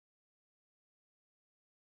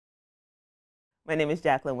My name is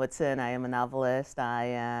Jacqueline Woodson. I am a novelist. I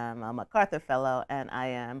am a MacArthur Fellow, and I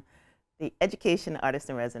am the Education Artist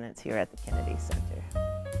in Residence here at the Kennedy Center.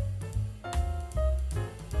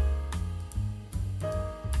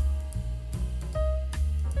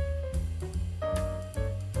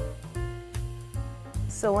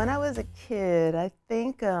 So when I was a kid, I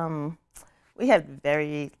think we had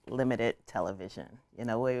very limited television.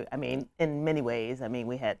 I mean, in many ways, I mean,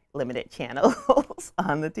 we had limited channels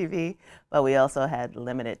on the TV, but we also had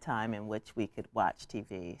limited time in which we could watch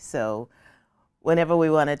TV. So whenever we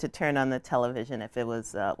wanted to turn on the television, if it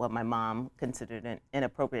was what my mom considered an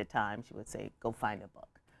inappropriate time, she would say, go find a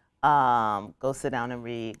book, go sit down and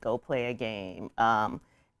read, go play a game.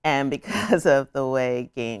 And because of the way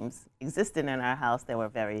games existed in our house, there were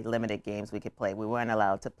very limited games we could play. We weren't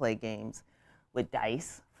allowed to play games with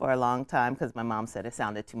dice for a long time because my mom said it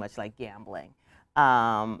sounded too much like gambling.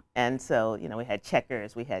 And so, we had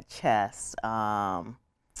checkers, we had chess, and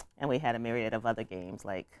we had a myriad of other games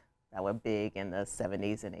like that were big in the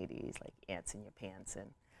 70s and 80s, like Ants in Your Pants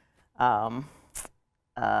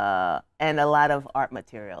and a lot of art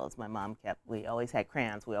materials. My mom kept, we always had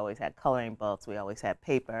crayons, we always had coloring books, we always had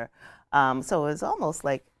paper. So it was almost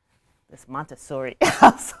like this Montessori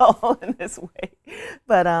household in this way.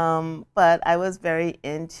 But I was very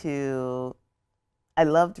into, I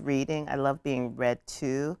loved reading, I loved being read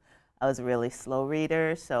to. I was a really slow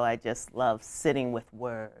reader, so I just loved sitting with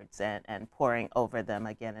words and poring over them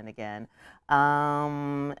again and again.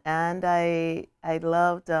 And I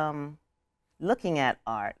loved looking at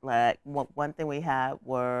art. Like one thing we had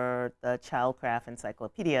were the childcraft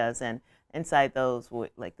encyclopedias, and inside those,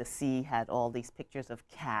 like the C had all these pictures of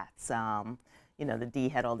cats. The D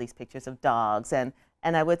had all these pictures of dogs, and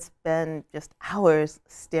I would spend just hours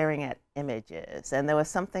staring at images. And there was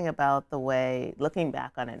something about the way, looking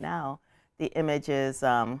back on it now, the images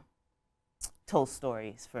told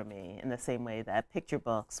stories for me in the same way that picture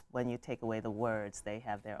books, when you take away the words, they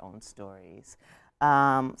have their own stories.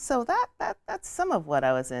 So that's some of what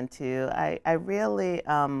I was into. I really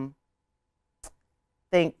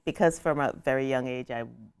think, because from a very young age I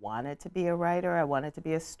wanted to be a writer, I wanted to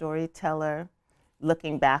be a storyteller.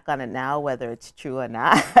 Looking back on it now, whether it's true or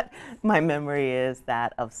not, my memory is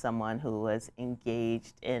that of someone who was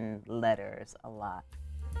engaged in letters a lot.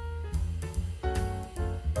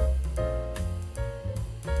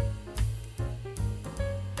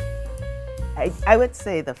 I would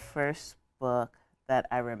say the first book that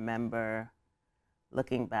I remember,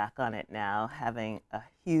 looking back on it now, having a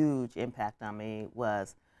huge impact on me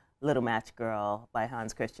was Little Match Girl by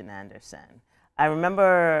Hans Christian Andersen. I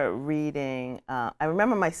remember reading, I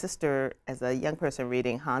remember my sister as a young person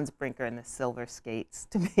reading Hans Brinker and the Silver Skates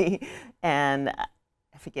to me, and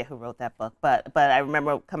I forget who wrote that book, but I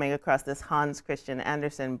remember coming across this Hans Christian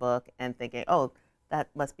Andersen book and thinking, oh, that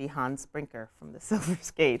must be Hans Brinker from the Silver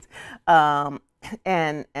Skates. But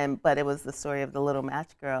it was the story of the Little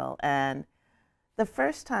Match Girl. And the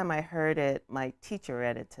first time I heard it, my teacher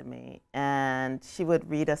read it to me, and she would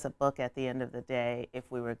read us a book at the end of the day if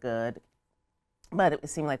we were good. But it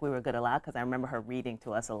seemed like we were good a lot because I remember her reading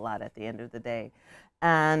to us a lot at the end of the day.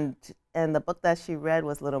 And the book that she read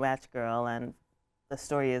was Little Match Girl, and the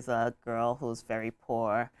story is a girl who's very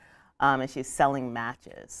poor, and she's selling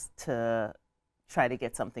matches to try to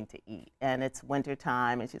get something to eat. And it's winter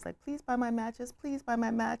time, and she's like, please buy my matches, please buy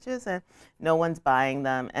my matches, and no one's buying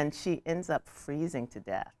them, and she ends up freezing to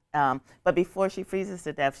death. But before she freezes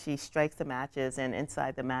to death, she strikes the matches, and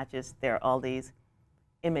inside the matches there are all these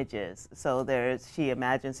images. So she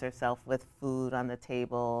imagines herself with food on the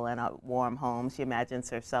table and a warm home. She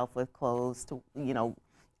imagines herself with clothes to,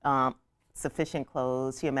 sufficient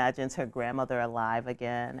clothes. She imagines her grandmother alive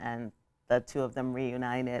again, and the two of them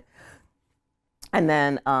reunited. And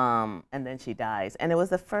then she dies. And it was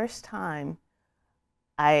the first time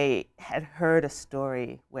I had heard a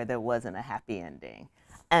story where there wasn't a happy ending.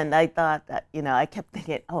 And I thought that, I kept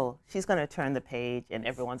thinking, oh, she's going to turn the page and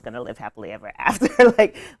everyone's going to live happily ever after.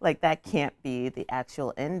 like that can't be the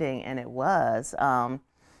actual ending. And it was. And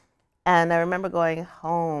I remember going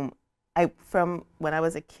home. From when I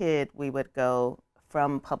was a kid, we would go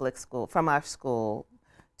from public school, from our school,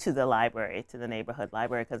 to the library, to the neighborhood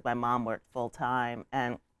library, because my mom worked full time.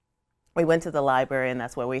 And we went to the library, and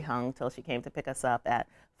that's where we hung till she came to pick us up at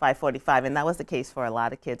 5:45. And that was the case for a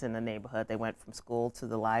lot of kids in the neighborhood. They went from school to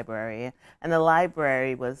the library. And the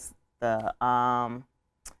library was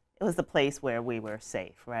it was the place where we were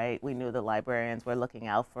safe, right? We knew the librarians were looking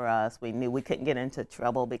out for us. We knew we couldn't get into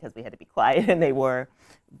trouble because we had to be quiet, and they were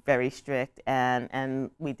very strict. And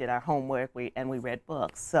we did our homework, and we read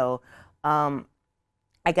books. So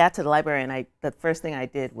I got to the library, and the first thing I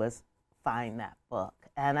did was find that book.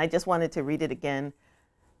 And I just wanted to read it again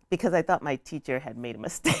because I thought my teacher had made a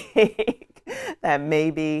mistake, that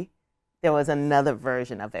maybe there was another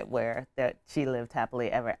version of it where that she lived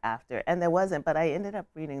happily ever after, and there wasn't. But I ended up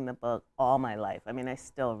reading the book all my life. I mean, I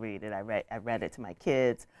still read it. I read it to my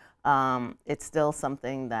kids. It's still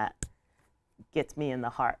something that gets me in the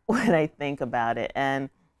heart when I think about it. And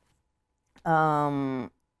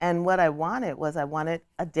what I wanted was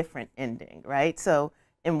a different ending, right? So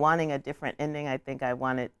in wanting a different ending, I think I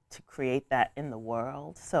wanted to create that in the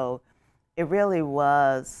world. So it really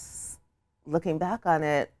was, looking back on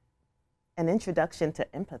it, an introduction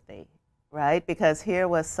to empathy, right? Because here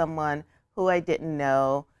was someone who I didn't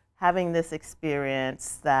know having this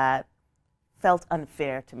experience that felt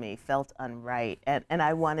unfair to me, felt unright, and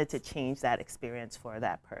I wanted to change that experience for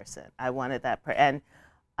that person. I wanted that person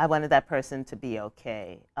to be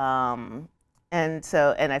okay. And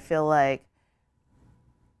I feel like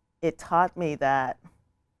it taught me that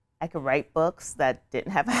I could write books that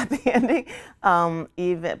didn't have a happy ending,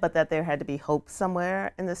 but that there had to be hope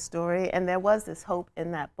somewhere in the story. And there was this hope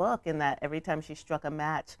in that book, in that every time she struck a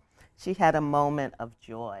match, she had a moment of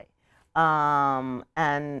joy. And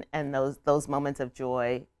those moments of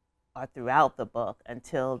joy are throughout the book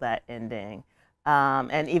until that ending.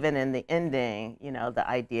 And even in the ending, you know, the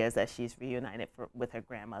idea is that she's reunited with her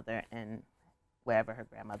grandmother and wherever her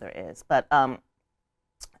grandmother is. But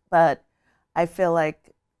I feel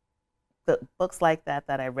like the books like that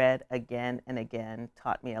I read again and again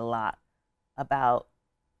taught me a lot about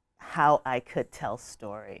how I could tell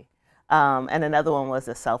story. And another one was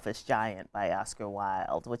The Selfish Giant by Oscar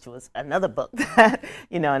Wilde, which was another book that,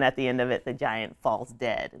 you know, and at the end of it, the giant falls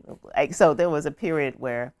dead. So there was a period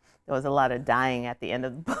where there was a lot of dying at the end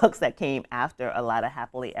of the books that came after a lot of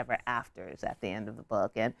happily ever afters at the end of the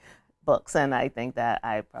book and books. And I think that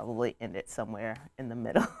I probably ended somewhere in the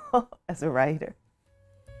middle as a writer.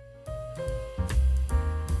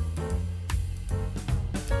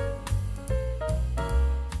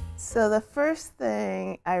 So the first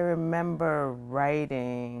thing I remember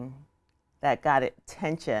writing that got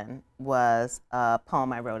attention was a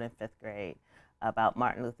poem I wrote in 5th grade about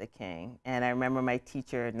Martin Luther King. And I remember my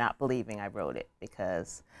teacher not believing I wrote it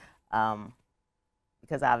because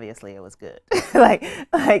obviously it was good.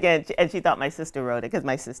 and she thought my sister wrote it because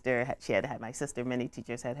my sister, she had my sister, many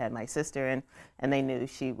teachers had my sister, and they knew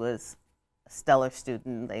she was a stellar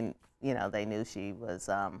student. They knew she was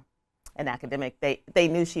an academic. They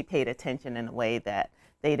knew she paid attention in a way that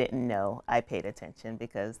they didn't know I paid attention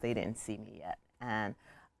because they didn't see me yet. And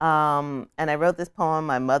I wrote this poem.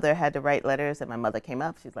 My mother had to write letters, and my mother came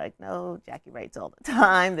up. She's like, "No, Jackie writes all the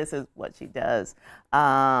time. This is what she does."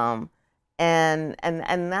 And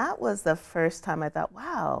that was the first time I thought,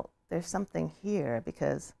 wow, there's something here,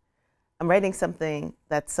 because I'm writing something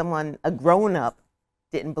that a grown-up,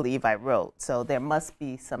 didn't believe I wrote. So there must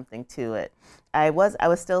be something to it. I was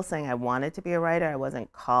still saying I wanted to be a writer. I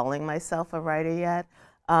wasn't calling myself a writer yet.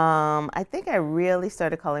 I think I really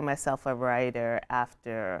started calling myself a writer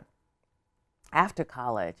after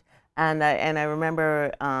college. And I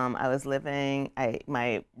remember I was living,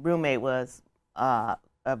 my roommate was a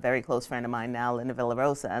very close friend of mine now, Linda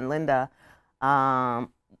Villarosa. And Linda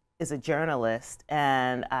is a journalist,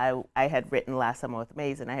 and I had written Last Summer with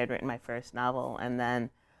Maize, and I had written my first novel. And then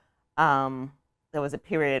there was a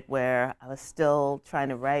period where I was still trying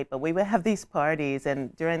to write, but we would have these parties,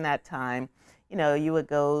 and during that time, you know, you would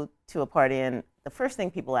go to a party, and the first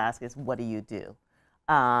thing people ask is, "What do you do?"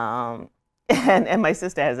 And my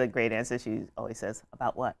sister has a great answer. She always says,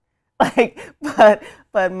 "About what?" But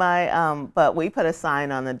we put a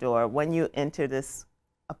sign on the door: when you enter this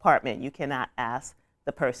apartment, you cannot ask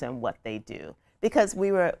the person what they do, because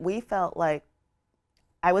we felt like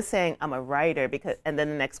I was saying I'm a writer, and then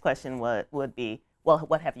the next question would be, well,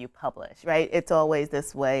 what have you published, right? It's always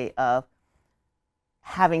this way of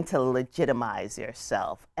having to legitimize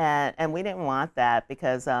yourself, and we didn't want that,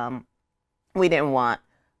 because we didn't want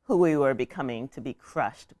who we were becoming to be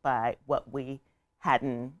crushed by what we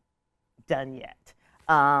hadn't done yet.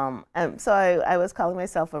 And so I was calling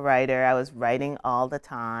myself a writer. I was writing all the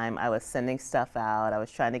time. I was sending stuff out. I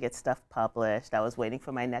was trying to get stuff published. I was waiting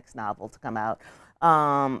for my next novel to come out.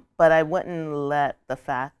 But I wouldn't let the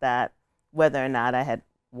fact that whether or not I had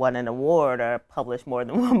won an award or published more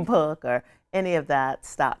than one book or any of that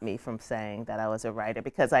stop me from saying that I was a writer,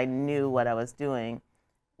 because I knew what I was doing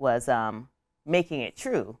was making it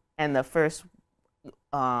true. And the first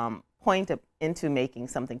point into making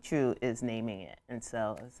something true is naming it. And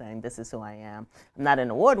so I was saying, this is who I am. I'm not an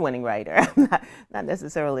award-winning writer. I'm not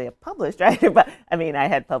necessarily a published writer, but I mean, I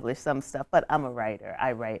had published some stuff, but I'm a writer.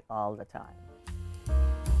 I write all the time.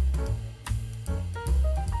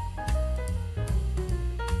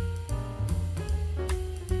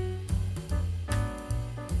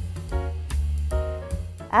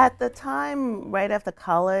 At the time, right after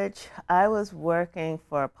college, I was working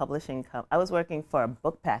for a I was working for a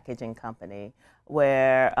book packaging company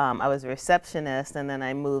where I was a receptionist, and then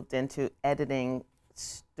I moved into editing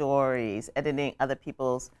stories, editing other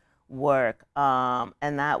people's work, and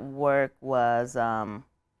that work was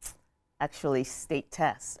actually state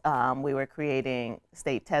tests. We were creating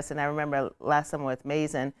state tests, and I remember last summer with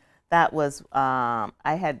Mason, that was I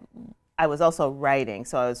was also writing,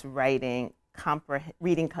 so I was writing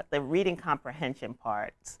the reading comprehension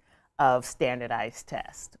parts of standardized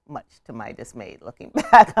tests, much to my dismay looking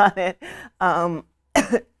back on it. Um,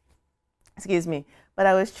 excuse me, but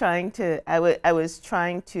I was trying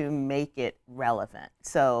to make it relevant.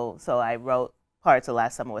 So I wrote parts of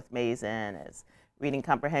Last Summer with Mason as reading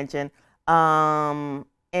comprehension, and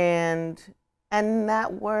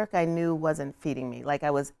that work I knew wasn't feeding me. Like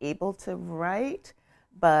I was able to write,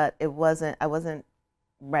 but I wasn't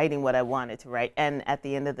writing what I wanted to write. And at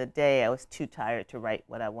the end of the day, I was too tired to write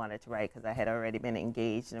what I wanted to write because I had already been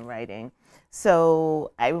engaged in writing.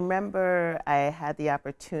 So I remember I had the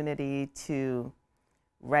opportunity to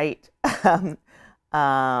write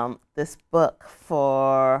this book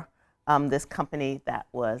for this company that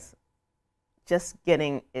was just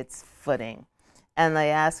getting its footing. And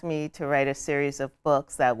they asked me to write a series of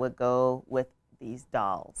books that would go with these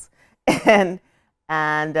dolls. And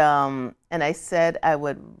and I said I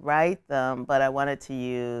would write them, but I wanted to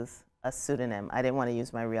use a pseudonym. I didn't want to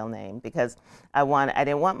use my real name because I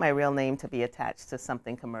didn't want my real name to be attached to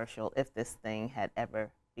something commercial if this thing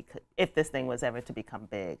was ever to become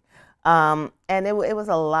big. And it was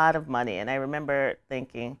a lot of money. And I remember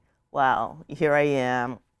thinking, wow, here I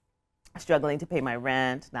am struggling to pay my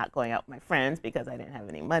rent, not going out with my friends because I didn't have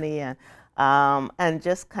any money, and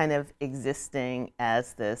just kind of existing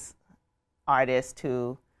as this artist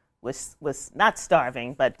who was not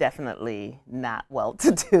starving, but definitely not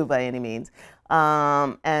well-to-do by any means.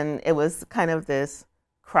 And it was kind of this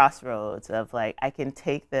crossroads of like, I can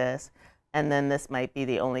take this, and then this might be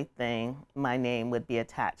the only thing my name would be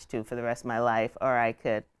attached to for the rest of my life, or I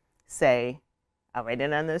could say, I'll write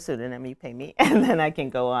it under a pseudonym, you pay me, and then I can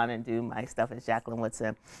go on and do my stuff as Jacqueline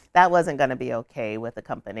Woodson. That wasn't going to be okay with the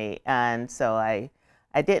company, and so I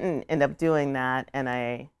didn't end up doing that, and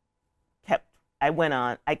I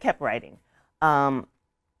kept writing. And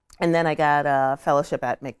then I got a fellowship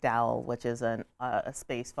at McDowell, which is a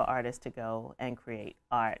space for artists to go and create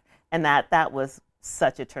art. And that was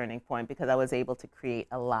such a turning point because I was able to create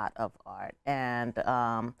a lot of art and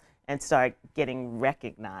start getting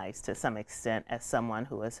recognized to some extent as someone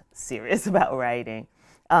who was serious about writing.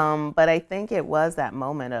 But I think it was that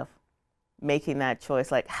moment of making that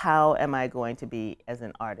choice, like, how am I going to be as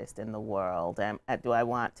an artist in the world? And do I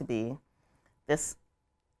want to be this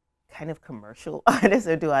kind of commercial artist,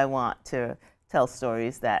 or do I want to tell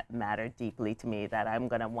stories that matter deeply to me, that I'm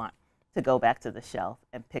going to want to go back to the shelf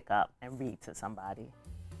and pick up and read to somebody?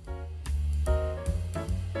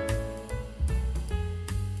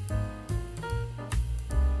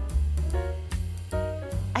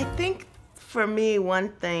 I think for me, one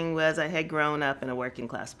thing was I had grown up in a working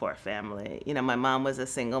class poor family. You know, my mom was a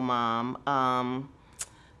single mom.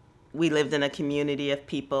 We lived in a community of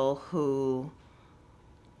people who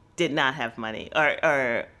did not have money, or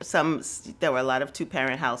there were a lot of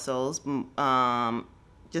two-parent households.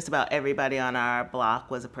 Just about everybody on our block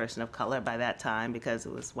was a person of color by that time because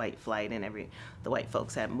it was white flight, and the white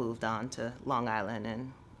folks had moved on to Long Island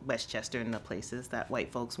and Westchester and the places that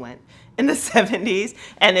white folks went in the 70s.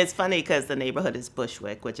 And it's funny because the neighborhood is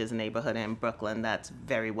Bushwick, which is a neighborhood in Brooklyn that's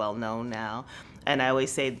very well known now. And I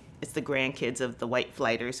always say it's the grandkids of the white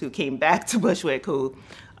flighters who came back to Bushwick who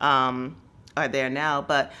are there now.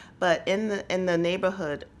 But in the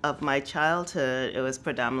neighborhood of my childhood, it was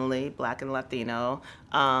predominantly Black and Latino,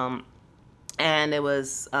 and it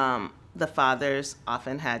was the fathers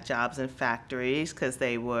often had jobs in factories because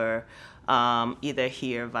they were either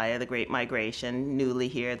here via the Great Migration, newly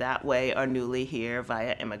here that way, or newly here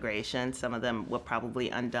via immigration. Some of them were probably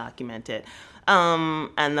undocumented.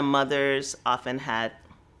 And the mothers often had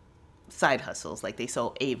side hustles, like they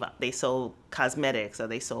sold they sold cosmetics, or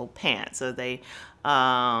they sold pants, or they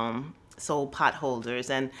sold pot holders.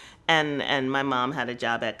 And my mom had a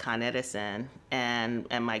job at Con Edison, and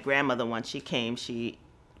my grandmother, once she came, she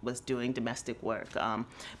was doing domestic work,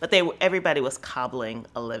 but everybody was cobbling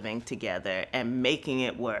a living together and making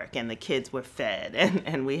it work, and the kids were fed,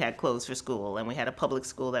 and we had clothes for school, and we had a public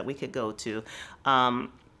school that we could go to, and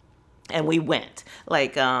we went,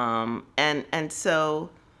 like, and so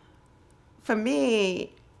for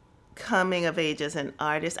me, coming of age as an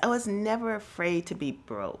artist, I was never afraid to be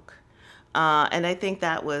broke. And I think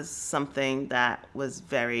that was something that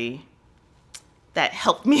that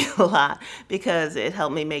helped me a lot because it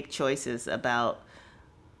helped me make choices about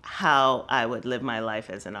how I would live my life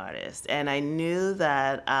as an artist. And I knew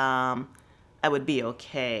that I would be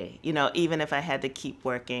okay, you know, even if I had to keep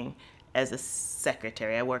working as a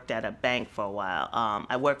secretary. I worked at a bank for a while.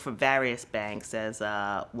 I worked for various banks as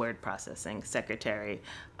a word processing secretary.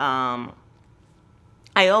 I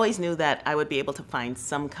always knew that I would be able to find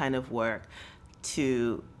some kind of work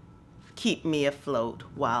to keep me afloat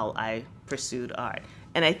while I pursued art.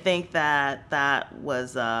 And I think that that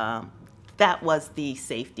was the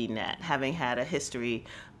safety net, having had a history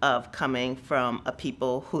of coming from a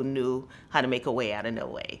people who knew how to make a way out of no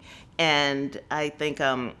way. And I think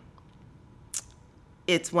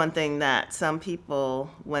it's one thing that some people,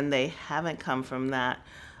 when they haven't come from that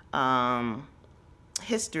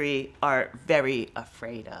history, are very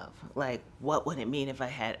afraid of. Like, what would it mean if I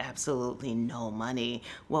had absolutely no money?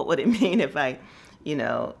 What would it mean if I, you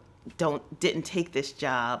know, didn't take this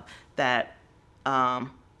job that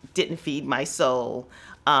didn't feed my soul,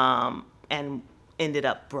 and ended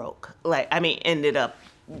up broke? Like, I mean, ended up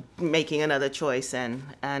making another choice and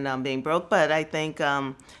being broke. But I think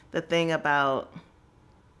the thing about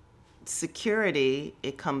security,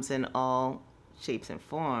 it comes in all shapes and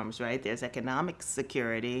forms, right? There's economic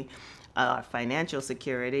security, financial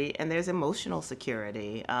security, and there's emotional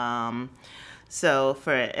security. So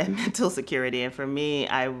for and mental security, and for me,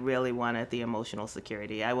 I really wanted the emotional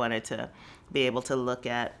security. I wanted to be able to look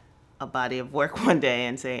at a body of work one day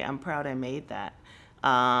and say, I'm proud I made that.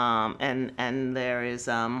 And there is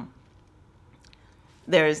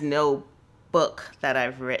no book that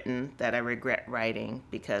I've written that I regret writing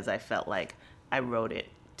because I felt like I wrote it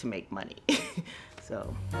to make money.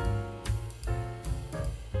 So.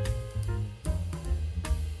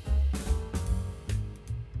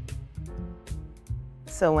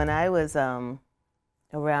 So when I was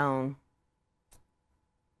around,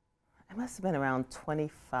 I must have been around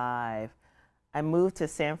 25, I moved to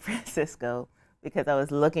San Francisco because I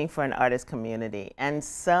was looking for an artist community. And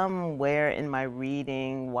somewhere in my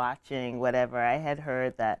reading, watching, whatever, I had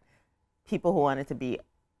heard that people who wanted to be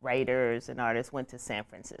writers and artists went to San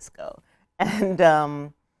Francisco. And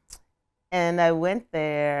I went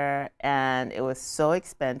there, and it was so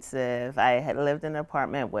expensive. I had lived in an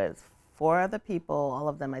apartment with 4 other people, all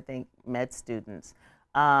of them, I think, med students.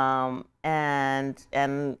 And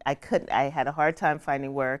I had a hard time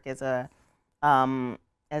finding work as a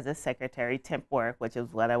secretary, temp work, which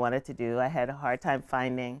is what I wanted to do. I had a hard time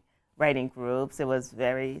finding writing groups. It was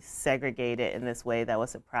very segregated in this way that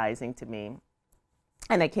was surprising to me.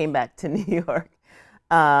 And I came back to New York,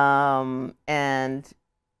 and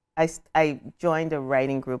I joined a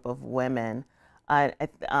writing group of women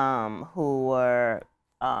who were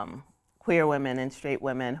queer women and straight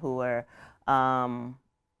women who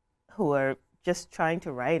were just trying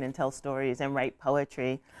to write and tell stories and write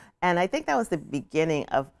poetry. And I think that was the beginning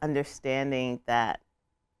of understanding that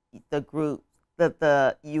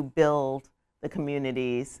you build the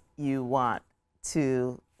communities you want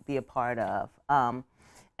to be a part of.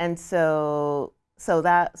 And so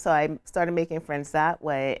I started making friends that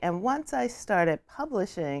way. And once I started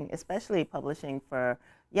publishing, especially publishing for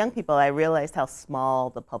young people, I realized how small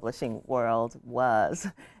the publishing world was.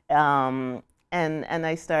 And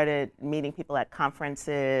I started meeting people at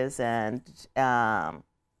conferences and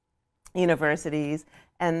universities.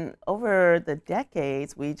 And over the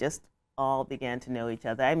decades, we just all began to know each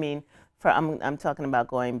other. I mean, I'm talking about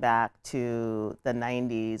going back to the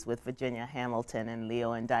 90s with Virginia Hamilton and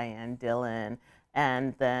Leo and Diane Dillon,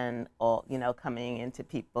 and then coming into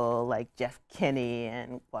people like Jeff Kinney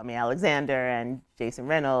and Kwame Alexander and Jason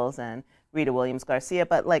Reynolds and Rita Williams Garcia.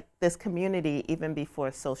 But like this community, even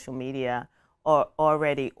before social media,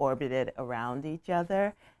 already orbited around each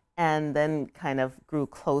other, and then kind of grew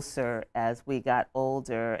closer as we got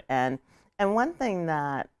older. And one thing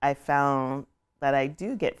that I found that I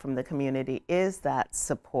do get from the community is that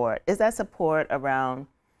support. Around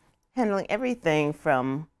handling everything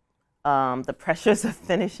from the pressures of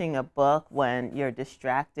finishing a book when you're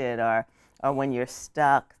distracted or when you're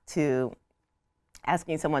stuck, to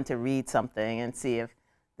asking someone to read something and see if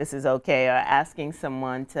this is okay, or asking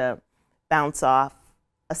someone to bounce off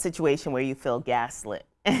a situation where you feel gaslit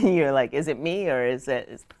and you're like, is it me or is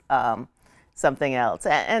it something else?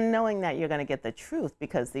 And knowing that you're going to get the truth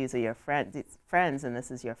because these are your friends and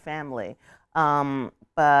this is your family.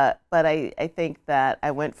 But I think that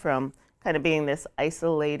I went from kind of being this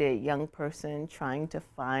isolated young person trying to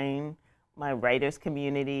find my writers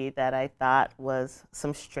community that I thought was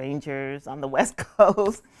some strangers on the West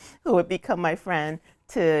Coast who would become my friend,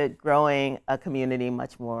 to growing a community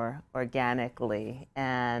much more organically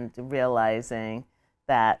and realizing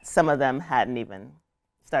that some of them hadn't even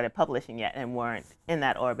started publishing yet and weren't in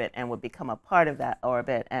that orbit and would become a part of that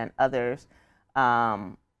orbit, and others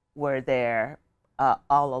were there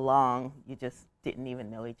all along. You just didn't even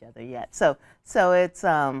know each other yet. So it's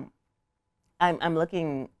I'm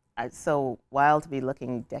looking. It's so wild to be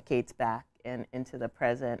looking decades back and into the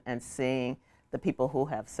present and seeing the people who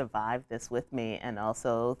have survived this with me, and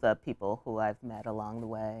also the people who I've met along the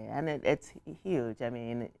way. And it's huge. I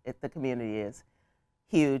mean, the community is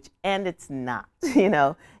huge, and it's not. You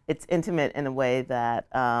know, it's intimate in a way that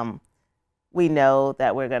we know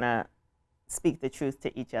that we're gonna speak the truth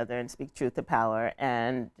to each other and speak truth to power,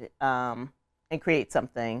 and create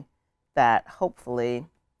something that hopefully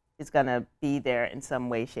is going to be there in some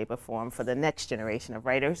way, shape, or form for the next generation of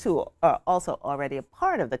writers who are also already a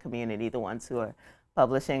part of the community, the ones who are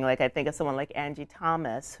publishing. Like, I think of someone like Angie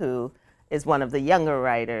Thomas, who is one of the younger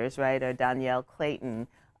writers, right, or Danielle Clayton,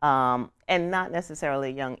 and not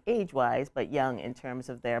necessarily young age-wise, but young in terms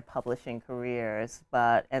of their publishing careers.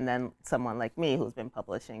 And then someone like me, who's been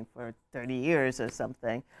publishing for 30 years or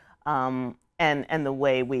something, and the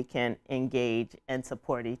way we can engage and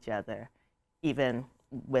support each other, even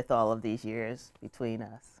with all of these years between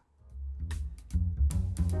us.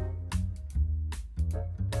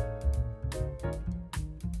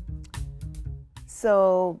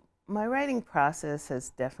 So my writing process has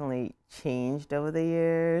definitely changed over the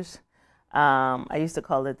years. I used to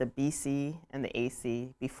call it the BC and the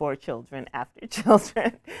AC, before children, after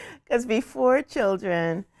children. Because before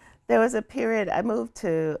children, there was a period, I moved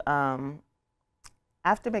to,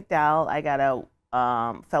 after McDowell, I got a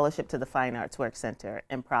fellowship to the Fine Arts Work Center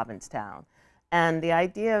in Provincetown. And the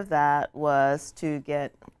idea of that was to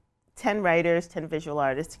get 10 writers, 10 visual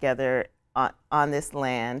artists together on this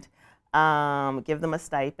land, give them a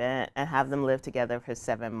stipend, and have them live together for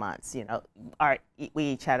 7 months. You know, we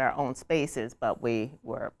each had our own spaces, but we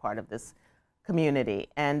were part of this community.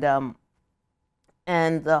 And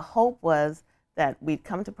the hope was that we'd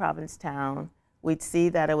come to Provincetown, we'd see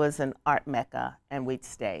that it was an art mecca, and we'd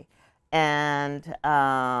stay. And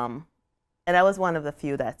I was one of the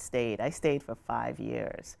few that stayed. I stayed for 5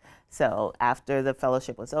 years. So after the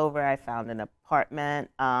fellowship was over, I found an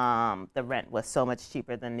apartment. The rent was so much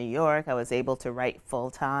cheaper than New York. I was able to write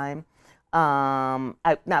full-time.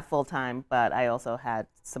 Not full-time, but I also had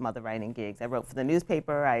some other writing gigs. I wrote for the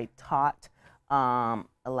newspaper. I taught. A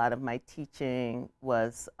lot of my teaching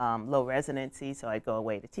was low residency, so I'd go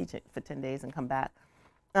away to teach it for 10 days and come back.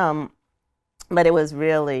 But it was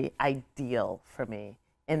really ideal for me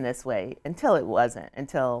in this way, until it wasn't,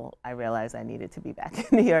 until I realized I needed to be back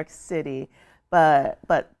in New York City. But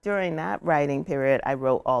during that writing period, I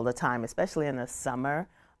wrote all the time, especially in the summer,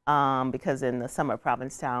 because in the summer,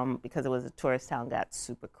 Provincetown, because it was a tourist town, got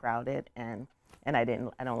super crowded, and I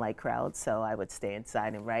don't like crowds, so I would stay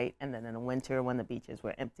inside and write. And then in the winter, when the beaches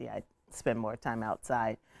were empty, I'd spend more time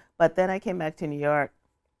outside. But then I came back to New York,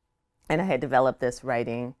 and I had developed this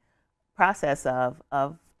writing process of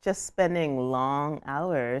just spending long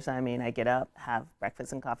hours. I mean, I get up, have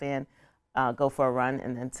breakfast and coffee, and go for a run,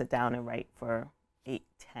 and then sit down and write for 8,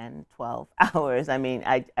 10, 12 hours. I mean,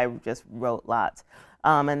 I just wrote lots.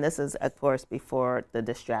 And this is, of course, before the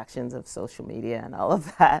distractions of social media and all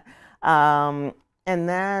of that. And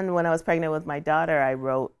then when I was pregnant with my daughter, I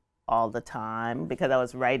wrote all the time, because I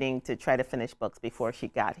was writing to try to finish books before she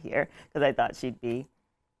got here, because I thought she'd be,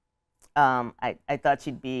 I thought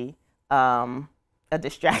she'd be a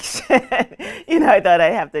distraction. You know, I thought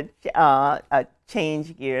I'd have to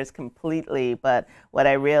change gears completely. But what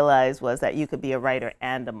I realized was that you could be a writer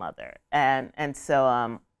and a mother. And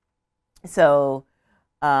so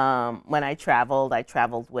when I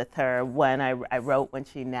traveled with her. When I wrote when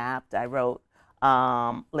she napped. I wrote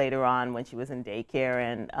later on when she was in daycare,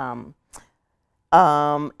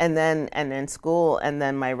 and then school. And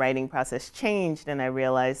then my writing process changed, and I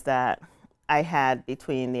realized that I had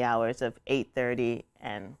between the hours of 8:30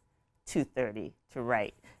 and 2:30 to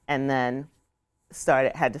write, and then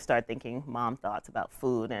had to start thinking mom thoughts about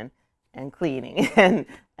food and cleaning and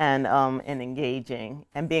engaging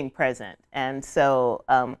and being present. And so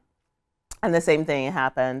and the same thing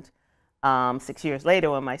happened 6 years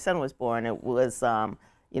later when my son was born. It was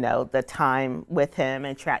you know, the time with him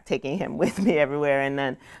and taking him with me everywhere, and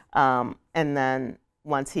then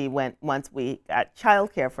once we got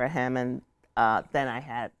childcare for him, and then I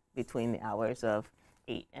had between the hours of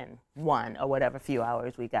 8 and 1 or whatever few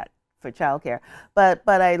hours we got for childcare. But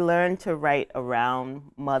I learned to write around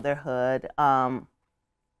motherhood. And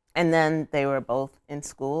then they were both in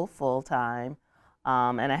school full time.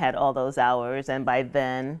 And I had all those hours. And by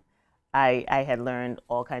then, I had learned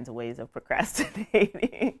all kinds of ways of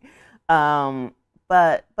procrastinating.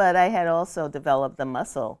 But I had also developed the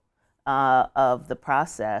muscle of the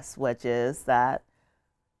process, which is that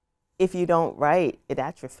if you don't write, it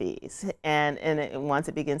atrophies. Once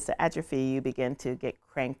it begins to atrophy, you begin to get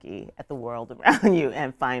cranky at the world around you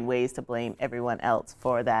and find ways to blame everyone else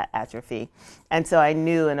for that atrophy. And so I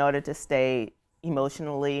knew in order to stay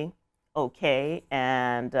emotionally okay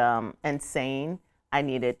and sane, I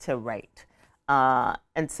needed to write.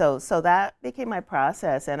 And so that became my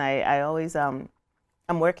process. And I always, I'm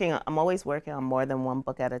always working on more than one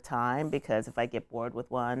book at a time, because if I get bored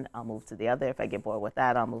with one, I'll move to the other. If I get bored with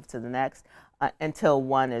that, I'll move to the next, until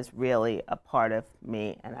one is really a part of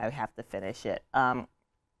me and I have to finish it. I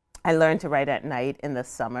learned to write at night in the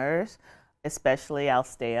summers, especially. I'll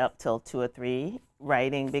stay up till 2 or 3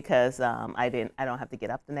 writing, because I don't have to get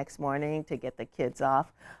up the next morning to get the kids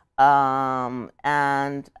off.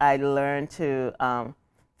 And I learned to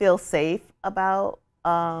feel safe about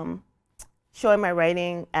showing my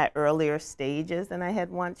writing at earlier stages than I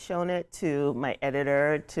had once shown it to my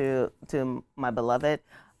editor, to my beloved,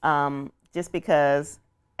 just because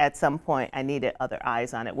at some point I needed other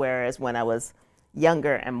eyes on it. Whereas when I was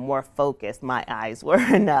younger and more focused, my eyes were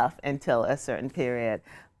enough until a certain period.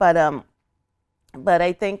 But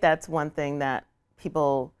I think that's one thing that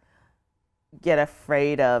people get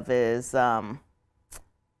afraid of, is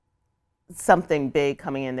something big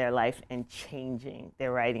coming in their life and changing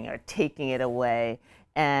their writing or taking it away.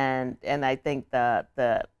 And I think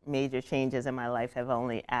the major changes in my life have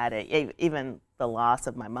only added, even the loss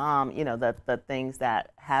of my mom, you know, the things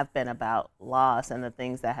that have been about loss and the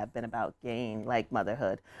things that have been about gain, like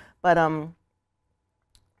motherhood. But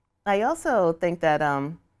I also think that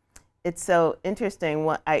it's so interesting.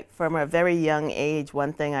 From a very young age,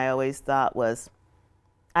 one thing I always thought was,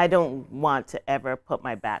 I don't want to ever put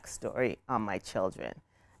my backstory on my children.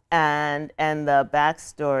 And the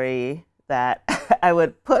backstory that I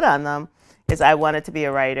would put on them is, I wanted to be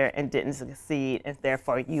a writer and didn't succeed, and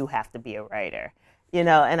therefore you have to be a writer. You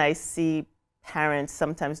know, and I see parents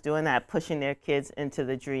sometimes doing that, pushing their kids into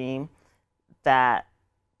the dream that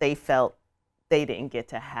they felt they didn't get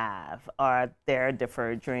to have, or their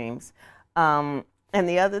deferred dreams. And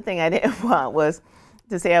the other thing I didn't want was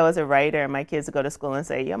to say I was a writer and my kids would go to school and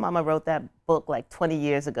say, your mama wrote that book like 20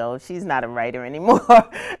 years ago. She's not a writer anymore.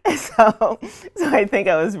 And so I think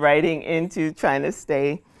I was writing into trying to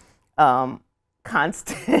stay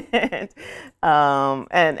constant. One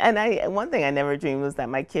thing I never dreamed was that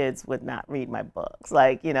my kids would not read my books.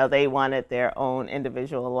 Like, you know, they wanted their own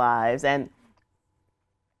individual lives. And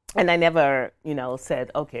I never, you know,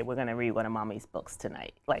 said, okay, we're going to read one of mommy's books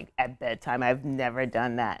tonight, like at bedtime. I've never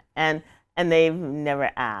done that. And they've never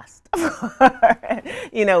asked.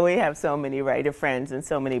 You know, we have so many writer friends and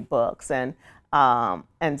so many books, and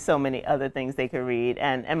so many other things they could read.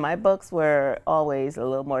 And my books were always a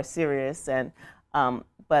little more serious. And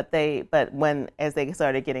but as they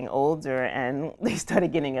started getting older and they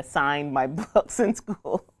started getting assigned my books in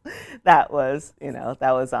school, that was, you know,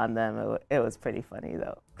 that was on them. It was pretty funny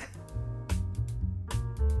though.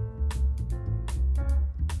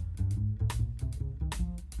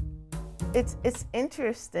 It's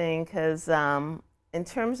interesting because in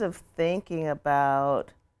terms of thinking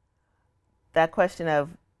about that question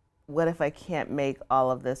of what if I can't make all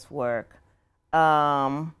of this work,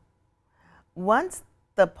 once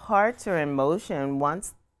the parts are in motion,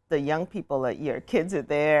 once the young people, your kids are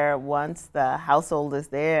there, once the household is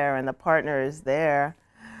there and the partner is there,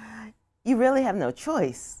 you really have no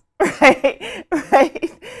choice, right?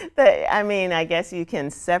 Right? I mean, I guess you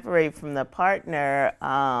can separate from the partner,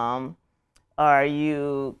 or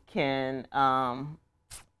you can, I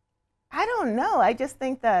don't know. I just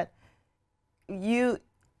think that you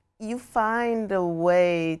find a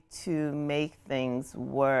way to make things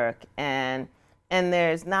work, and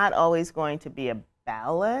there's not always going to be a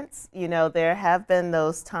balance. You know, there have been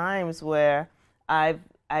those times where I've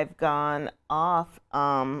gone off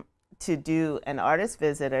to do an artist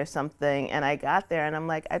visit or something, and I got there and I'm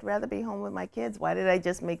like, I'd rather be home with my kids. Why did I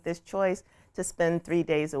just make this choice to spend 3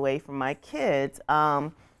 days away from my kids?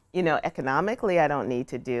 You know, economically, I don't need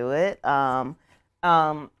to do it.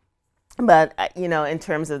 But you know, in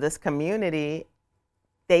terms of this community,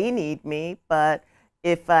 they need me. But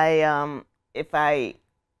if I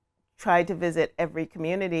tried to visit every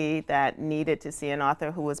community that needed to see an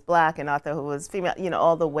author who was Black, an author who was female, you know,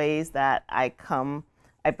 all the ways that I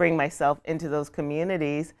bring myself into those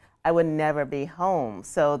communities, I would never be home.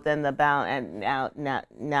 So then the bound, and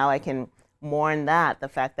now I can mourn that, the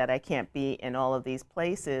fact that I can't be in all of these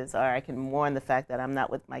places, or I can mourn the fact that I'm not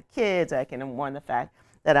with my kids, or I can mourn the fact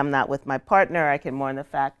that I'm not with my partner, I can mourn the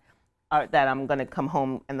fact that I'm going to come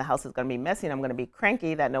home and the house is going to be messy and I'm going to be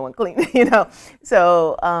cranky that no one cleaned, you know.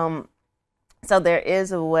 So, so there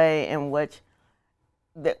is a way in which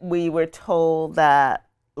that we were told that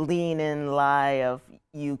lean in lie of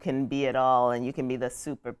you can be it all and you can be the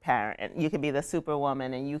super parent and you can be the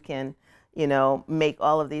superwoman and you can, you know, make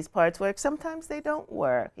all of these parts work. Sometimes they don't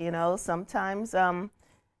work, you know. Sometimes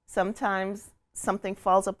sometimes something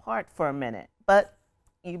falls apart for a minute, but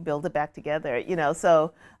you build it back together, you know.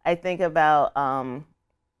 So I think about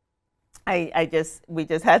we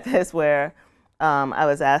just had this where I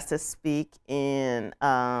was asked to speak in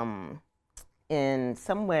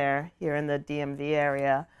somewhere here in the DMV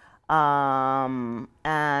area,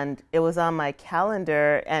 and it was on my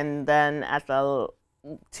calendar. And then at the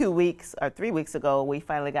 2 weeks or 3 weeks ago, we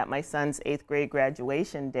finally got my son's 8th grade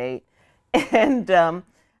graduation date, and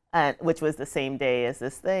which was the same day as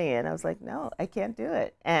this thing. And I was like, no, I can't do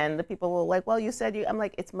it. And the people were like, well, you said you. I'm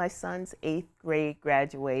like, it's my son's 8th grade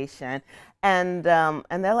graduation, and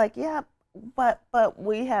they're like, yeah, but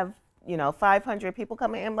we have, you know, 500 people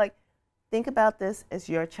coming. I'm like, think about this as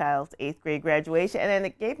your child's 8th grade graduation. And then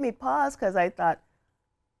it gave me pause because I thought,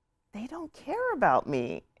 they don't care about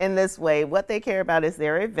me in this way. What they care about is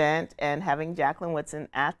their event and having Jacqueline Woodson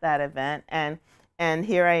at that event. And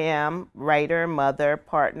here I am, writer, mother,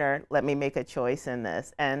 partner, let me make a choice in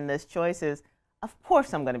this. And this choice is, of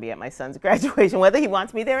course I'm going to be at my son's graduation, whether he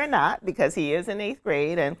wants me there or not, because he is in 8th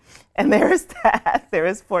grade. And there is that. There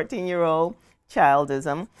is 14-year-old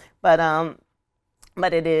childism.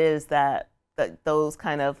 But it is that those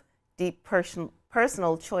kind of deep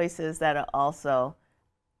personal choices that are also,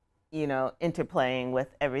 you know, interplaying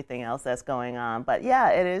with everything else that's going on. But yeah,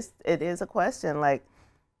 it is a question. Like,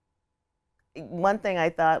 one thing I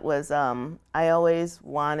thought was I always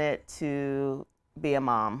wanted to be a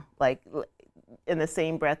mom. Like, in the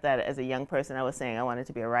same breath that as a young person I was saying I wanted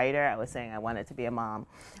to be a writer, I was saying I wanted to be a mom.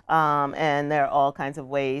 And there are all kinds of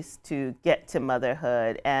ways to get to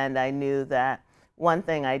motherhood. And I knew that one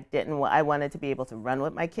thing I wanted to be able to run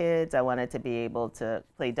with my kids. I wanted to be able to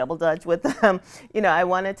play double dutch with them. You know, I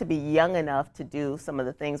wanted to be young enough to do some of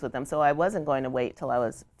the things with them. So I wasn't going to wait till I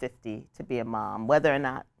was 50 to be a mom, whether or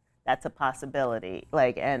not that's a possibility.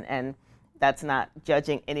 Like, and that's not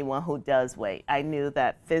judging anyone who does wait. I knew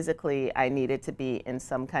that physically I needed to be in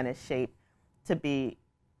some kind of shape to be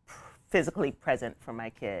physically present for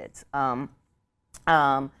my kids.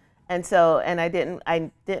 And so, and I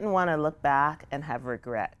didn't want to look back and have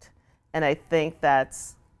regret. And I think that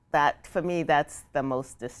for me, that's the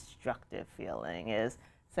most destructive feeling, is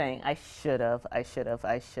saying I should have.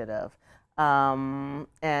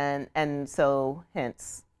 And so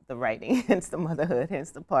hence the writing, hence the motherhood,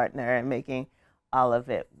 hence the partner, and making all of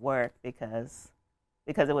it work because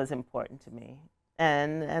it was important to me.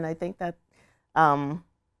 And I think that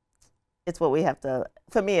it's what we have to,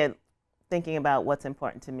 for me, thinking about what's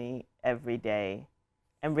important to me every day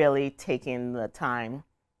and really taking the time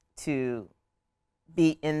to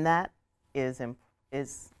be in that is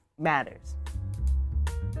matters.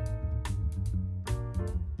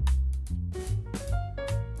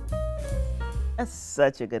 That's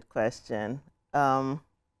such a good question. What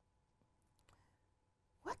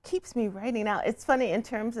keeps me writing now? It's funny, in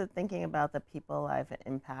terms of thinking about the people I've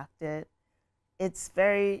impacted, it's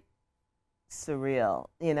very surreal.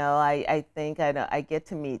 You know, I think I get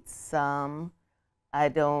to meet some. I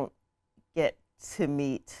don't get to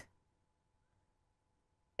meet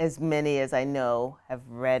as many as I know have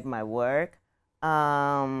read my work.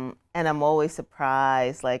 And I'm always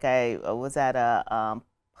surprised. Like, I was at a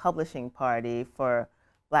publishing party for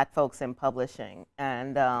Black folks in publishing,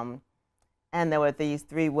 and there were these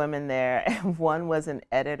 3 women there, and one was an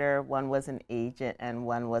editor, one was an agent, and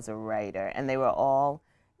one was a writer. And they were all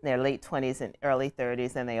in their late 20s and early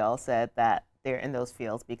 30s, and they all said that they're in those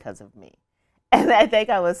fields because of me. And I think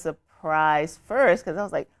I was surprised first, because I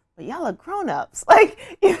was like, well, y'all are grown-ups.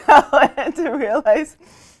 Like, you know, and to realize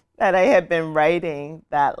that I had been writing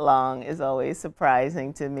that long is always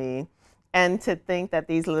surprising to me. And to think that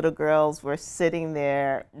these little girls were sitting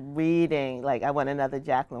there reading, like, I want another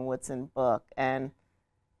Jacqueline Woodson book, and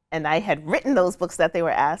I had written those books that they were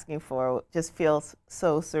asking for, just feels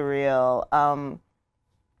so surreal.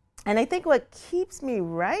 And I think what keeps me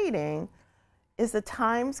writing is the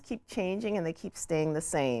times keep changing and they keep staying the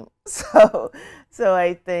same. So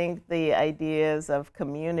I think the ideas of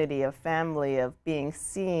community, of family, of being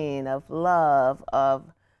seen, of love,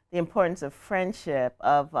 of the importance of friendship,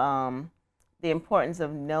 of the importance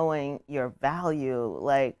of knowing your value.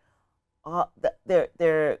 Like, there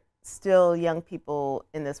are still young people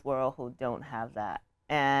in this world who don't have that,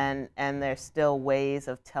 and there's still ways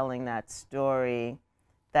of telling that story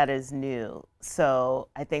that is new. So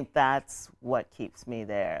I think that's what keeps me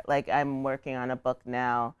there. Like, I'm working on a book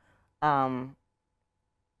now, um,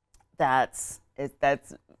 that's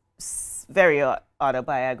very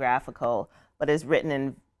autobiographical, but is written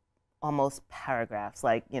in almost paragraphs,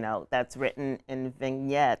 like, that's written in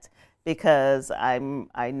vignettes, because I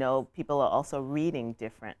know people are also reading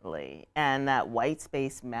differently, and that white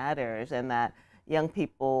space matters, and that young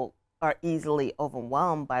people are easily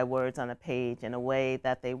overwhelmed by words on a page in a way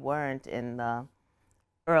that they weren't in the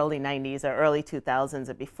early 90s or early 2000s,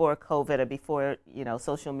 or before COVID, or before,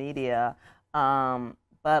 social media.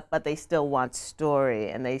 But they still want story,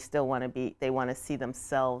 and they still want to they want to see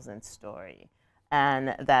themselves in story,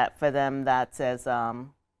 and that for them, that's as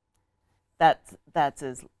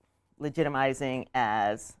legitimizing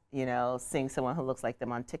as, seeing someone who looks like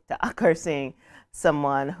them on TikTok, or seeing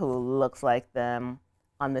someone who looks like them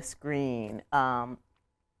on the screen.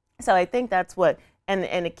 So I think that's what, and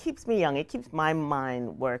it keeps me young. It keeps my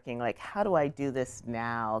mind working. Like, how do I do this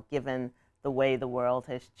now, given the way the world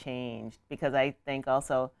has changed? Because I think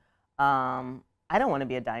also, I don't want to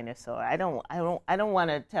be a dinosaur. I don't want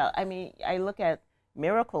to tell. I mean, I look at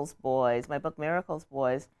Miracles Boys, my book Miracles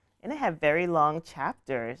Boys, and it had very long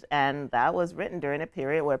chapters, and that was written during a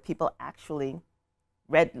period where people actually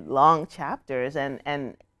read long chapters,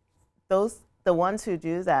 and the ones who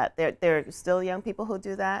do that, there are still young people who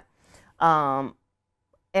do that, and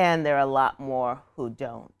there are a lot more who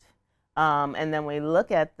don't. And then we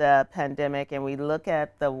look at the pandemic, and we look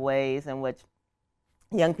at the ways in which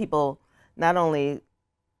young people not only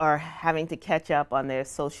are having to catch up on their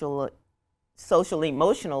social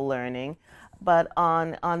emotional learning, but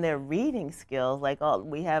on their reading skills. Like,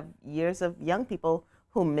 we have years of young people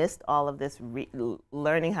who missed all of this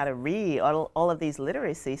learning how to read, all of these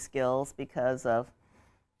literacy skills, because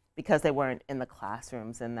they weren't in the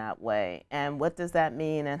classrooms in that way. And what does that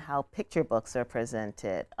mean in how picture books are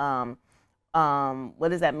presented? What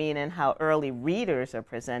does that mean in how early readers are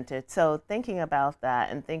presented? So thinking about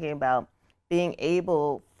that, and thinking about being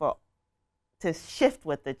able to shift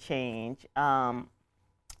with the change. I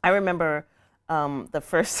remember the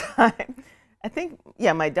first time, I think,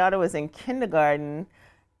 yeah, my daughter was in kindergarten,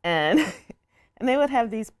 and and they would have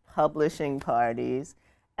these publishing parties,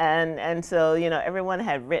 and so, everyone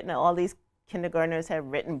had written, all these kindergartners had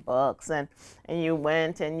written books, and you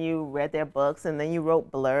went and you read their books, and then you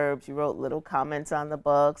wrote blurbs, you wrote little comments on the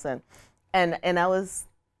books, and I was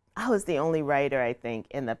the only writer, I think,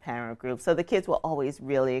 in the parent group. So the kids were always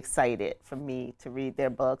really excited for me to read their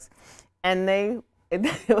books, and it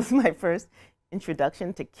was my first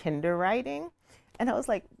introduction to kinder writing, and I was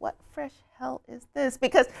like, what fresh hell is this?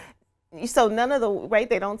 Because so none of right,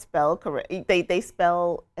 they don't spell correct. They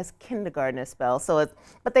spell as kindergartners spell.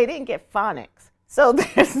 But they didn't get phonics. So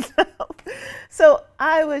so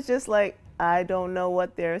I was just like, I don't know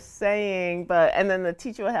what they're saying, and then the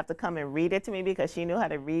teacher would have to come and read it to me, because she knew how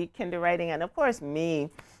to read kinder writing, and of course me,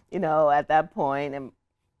 at that point, and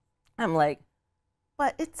I'm like,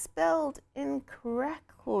 but it's spelled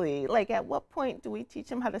incorrectly. Like, at what point do we teach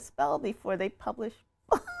them how to spell before they publish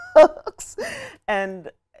books?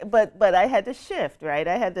 But I had to shift, right?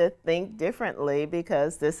 I had to think differently,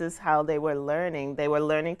 because this is how they were learning. They were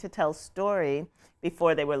learning to tell story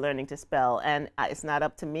before they were learning to spell. And it's not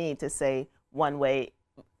up to me to say one way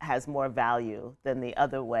has more value than the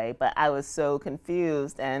other way. But I was so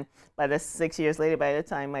confused. And by 6 years later, by the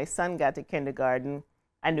time my son got to kindergarten,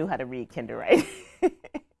 I knew how to read kinder writing.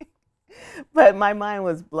 But my mind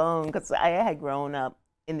was blown, because I had grown up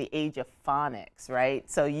in the age of phonics, right?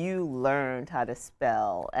 So you learned how to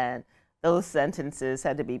spell, and those sentences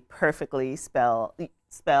had to be perfectly spelled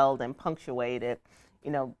and punctuated,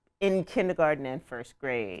 in kindergarten and first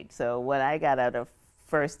grade. So when I got out of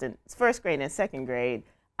first grade and second grade,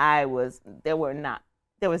 there was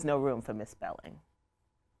no room for misspelling.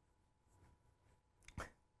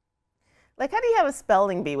 Like, how do you have a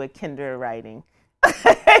spelling bee with kinder writing?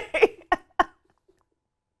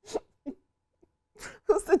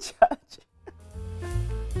 Who's the judge?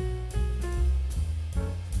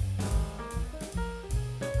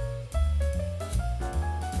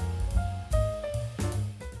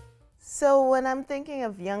 So when I'm thinking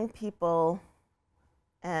of young people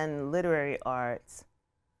and literary arts,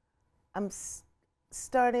 I'm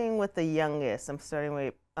starting with the youngest. I'm starting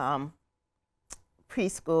with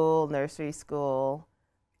preschool, nursery school,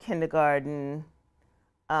 kindergarten,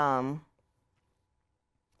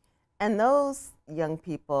 And those young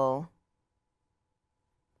people,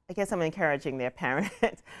 I guess I'm encouraging their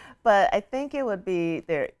parents, but I think it would be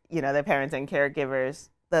their parents and caregivers.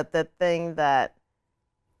 The thing that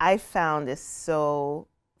I found is so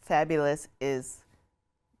fabulous is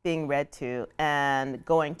being read to and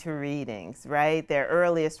going to readings, right? Their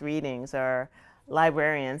earliest readings are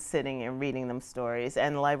librarians sitting and reading them stories,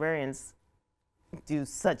 and librarians do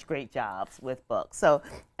such great jobs with books. So,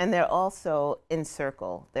 and they're also in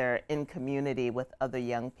circle, they're in community with other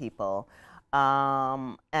young people.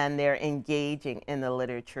 And they're engaging in the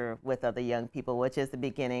literature with other young people, which is the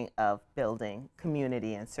beginning of building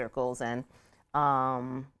community and circles and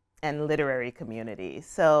literary communities.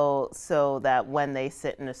 So that when they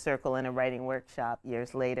sit in a circle in a writing workshop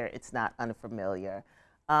years later, it's not unfamiliar.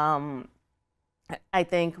 I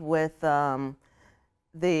think with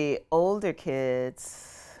the older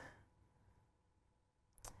kids,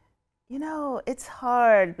 it's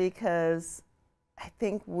hard because I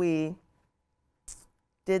think we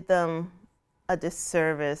did them a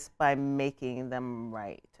disservice by making them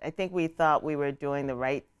write. I think we thought we were doing the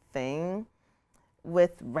right thing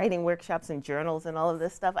with writing workshops and journals and all of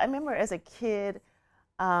this stuff. I remember as a kid,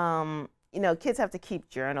 kids have to keep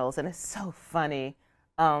journals, and it's so funny.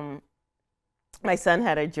 My son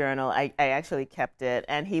had a journal. I actually kept it,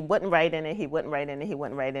 and he wouldn't write in it, he wouldn't write in it, he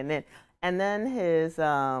wouldn't write in it. And then his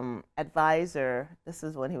advisor, this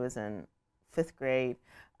is when he was in sixth grade,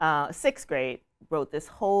 wrote this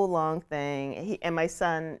whole long thing. And my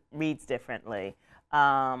son reads differently.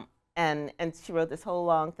 And she wrote this whole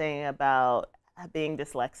long thing about being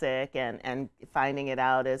dyslexic and finding it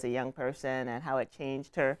out as a young person and how it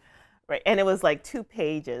changed her. Right? And it was like 2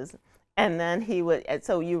 pages. And then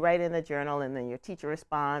so you write in the journal, and then your teacher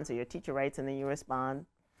responds, or your teacher writes, and then you respond.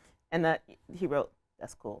 And he wrote,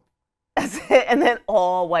 "That's cool." That's it. And then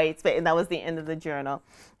all white space, and that was the end of the journal.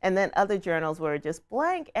 And then other journals were just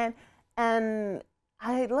blank. And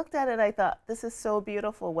I looked at it, I thought, this is so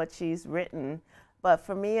beautiful what she's written. But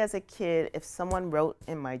for me as a kid, if someone wrote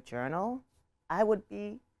in my journal, I would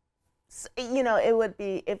be,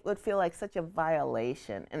 it would feel like such a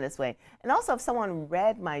violation in this way. And also if someone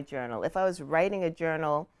read my journal, if I was writing a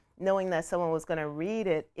journal knowing that someone was going to read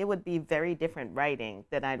it, it would be very different writing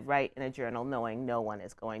than I'd write in a journal knowing no one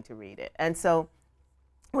is going to read it. And so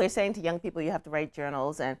we're saying to young people, you have to write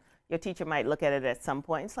journals, and your teacher might look at it at some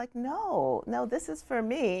point. It's like, no, this is for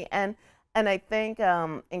me. And I think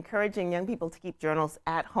encouraging young people to keep journals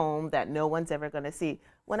at home that no one's ever going to see.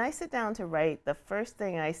 When I sit down to write, the first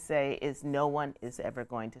thing I say is no one is ever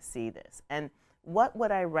going to see this. And what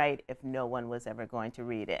would I write if no one was ever going to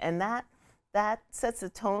read it? And that sets a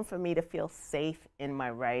tone for me to feel safe in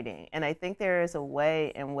my writing. And I think there is a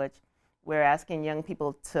way in which we're asking young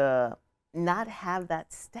people to not have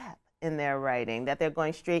that step in their writing, that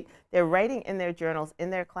they're writing in their journals in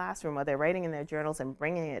their classroom, or they're writing in their journals and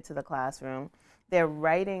bringing it to the classroom. They're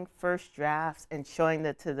writing first drafts and showing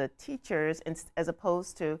that to the teachers, as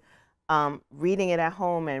opposed to reading it at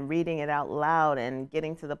home and reading it out loud and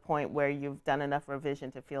getting to the point where you've done enough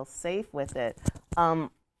revision to feel safe with it.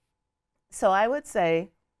 So I would say,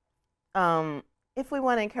 if we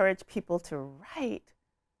want to encourage people to write,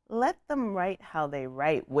 let them write how they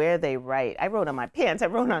write, where they write. I wrote on my pants, I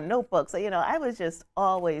wrote on notebooks. I was just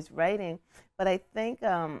always writing. But I think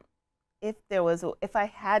if I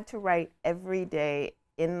had to write every day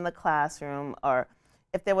in the classroom, or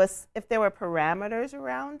if there were parameters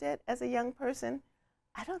around it as a young person,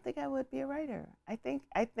 I don't think I would be a writer. I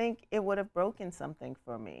think it would have broken something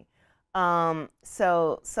for me.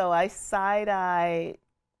 So I side-eye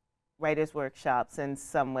writers' workshops in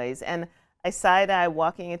some ways, and I side-eye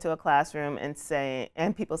walking into a classroom and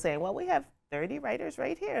people saying, well, we have 30 writers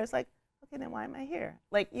right here. It's like, okay, then why am I here?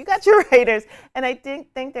 Like, you got your writers. And I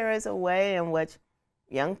think there is a way in which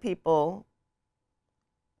young people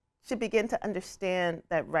should begin to understand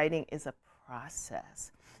that writing is a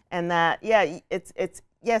process, and that,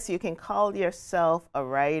 yes, you can call yourself a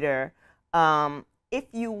writer if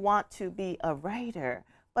you want to be a writer.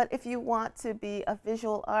 But if you want to be a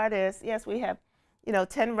visual artist, yes, we have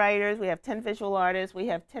 10 writers, we have 10 visual artists, we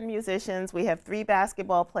have 10 musicians, we have 3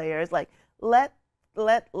 basketball players. Like, let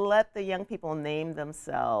the young people name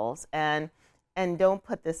themselves, and don't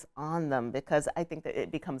put this on them, because I think that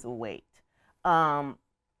it becomes a weight. And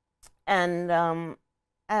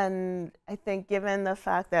I think, given the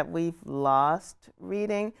fact that we've lost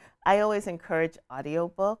reading, I always encourage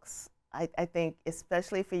audiobooks. I think,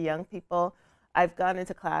 especially for young people, I've gone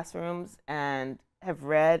into classrooms and have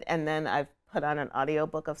read, and then I've put on an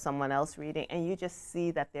audiobook of someone else reading, and you just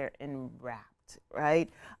see that they're enwrapped,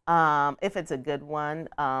 right? If it's a good one,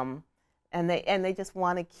 and they just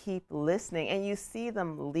want to keep listening, and you see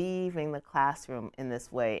them leaving the classroom in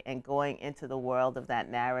this way and going into the world of that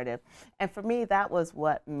narrative. And for me, that was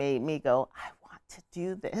what made me go, I want to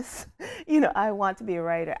do this. I want to be a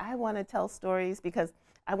writer. I want to tell stories because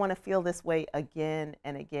I want to feel this way again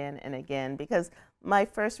and again and again, because my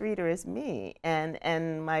first reader is me,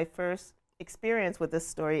 and my first experience with this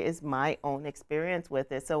story is my own experience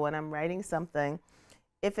with it. So when I'm writing something,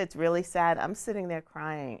 if it's really sad, I'm sitting there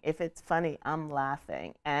crying. If it's funny, I'm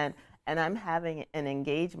laughing, and I'm having an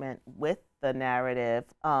engagement with the narrative,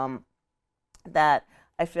 that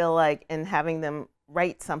I feel like in having them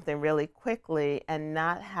write something really quickly and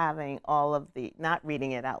not having not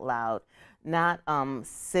reading it out loud, not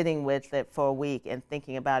sitting with it for a week and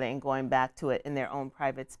thinking about it and going back to it in their own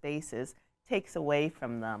private spaces, takes away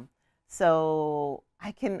from them. So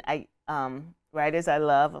writers I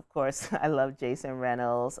love, of course, I love Jason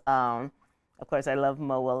Reynolds. Of course, I love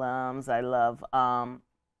Mo Willems. I love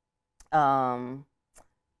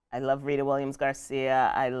Rita Williams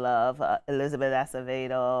Garcia. I love Elizabeth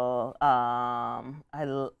Acevedo.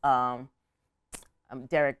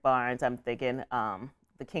 Derek Barnes. I'm thinking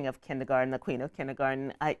The King of Kindergarten, The Queen of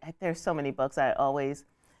Kindergarten. There's so many books. I always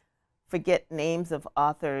forget names of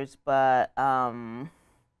authors, but I'm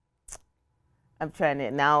trying to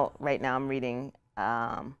right now I'm reading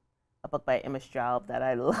a book by Emma Straub that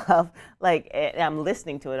I love. Like, I'm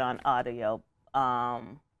listening to it on audio,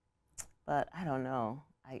 but I don't know.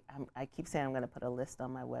 I keep saying I'm going to put a list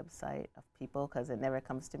on my website of people because it never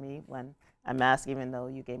comes to me when I'm asked, even though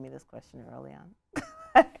you gave me this question early on.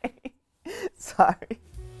 Sorry.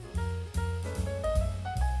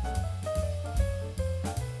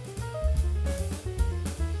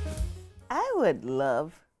 I would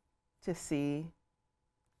love to see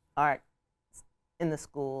art in the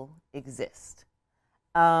school exist.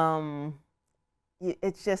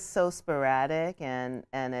 It's just so sporadic, and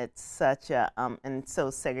it's such a and so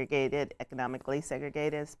segregated, economically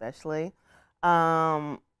segregated, especially.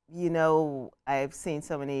 I've seen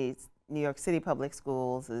so many New York City public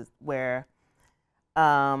schools where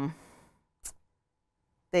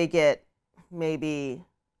they get maybe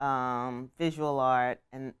visual art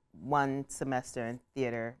and one semester, and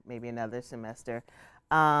theater maybe another semester.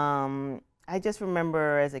 I just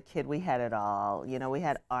remember as a kid we had it all. We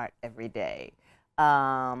had art every day.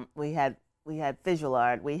 We had visual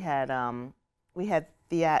art. We had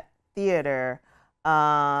theater.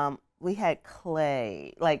 We had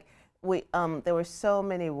clay. Like there were so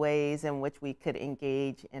many ways in which we could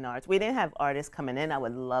engage in arts. We didn't have artists coming in. I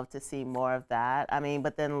would love to see more of that.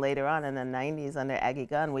 But then later on in the 90s under Aggie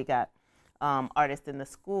Gunn, we got artists in the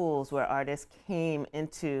schools, where artists came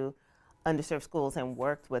into underserved schools and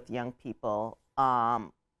worked with young people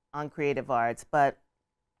on creative arts. But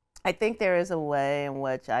I think there is a way in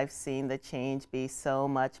which I've seen the change be so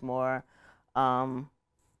much more quote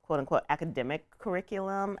unquote academic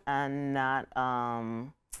curriculum, and not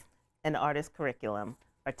an artist curriculum,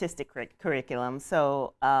 artistic curriculum.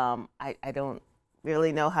 So I don't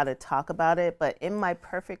really know how to talk about it, but in my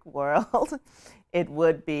perfect world, it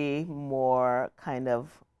would be more kind of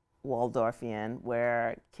Waldorfian,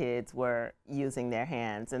 where kids were using their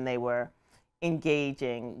hands and they were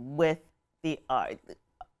engaging with the art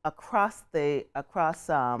across the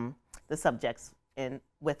subjects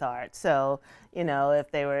with art. So,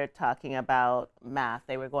 if they were talking about math,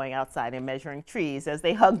 they were going outside and measuring trees as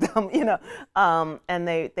they hugged them, and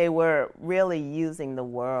they were really using the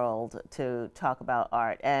world to talk about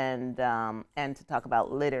art, and to talk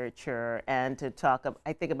about literature, and to talk.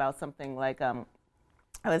 I think about something like I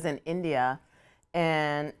was in India,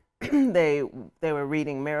 and they were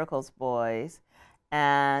reading Miracle's Boys,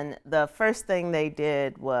 and the first thing they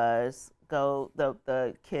did was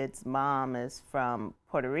the kid's mom is from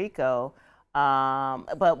Puerto Rico,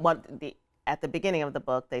 but at the beginning of the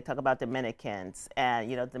book they talk about Dominicans, and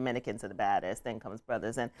Dominicans are the baddest. Then comes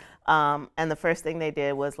brothers, and the first thing they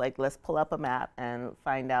did was like, let's pull up a map and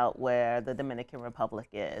find out where the Dominican Republic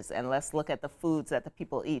is, and let's look at the foods that the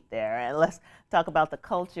people eat there, and let's talk about the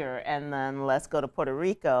culture, and then let's go to Puerto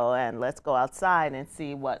Rico and let's go outside and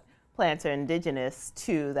see what plants are indigenous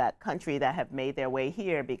to that country that have made their way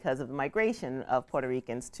here because of the migration of Puerto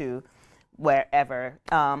Ricans to wherever.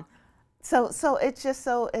 So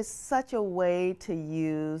it's such a way to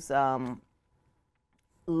use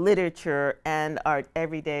literature and our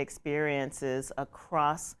everyday experiences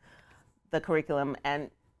across the curriculum, and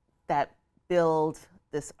that build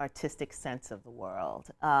this artistic sense of the world,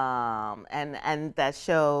 and that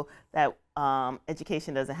show that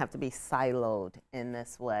education doesn't have to be siloed in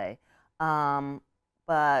this way.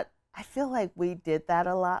 But I feel like we did that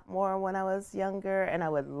a lot more when I was younger, and I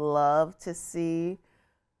would love to see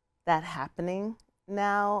that happening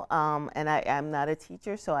now. And I'm not a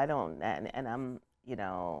teacher, so I don't, and I'm, you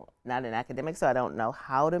know, not an academic, so I don't know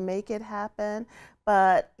how to make it happen.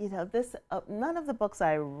 But, you know, none of the books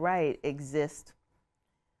I write exist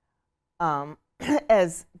um,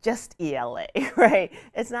 as just ELA, right?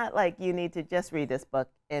 It's not like you need to just read this book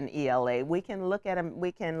in ELA. We can look at them,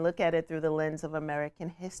 we can look at it through the lens of American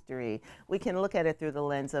history. We can look at it through the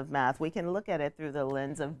lens of math. We can look at it through the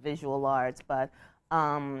lens of visual arts. But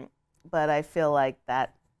I feel like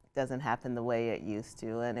that doesn't happen the way it used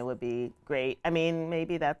to, and it would be great. I mean,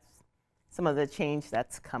 maybe that's some of the change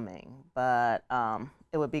that's coming, but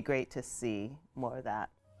it would be great to see more of that.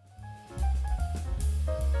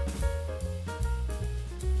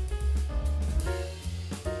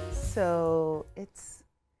 So it's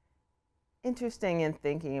interesting in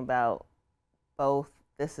thinking about both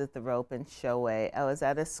This Is the Rope and Showay. I was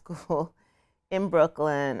at a school in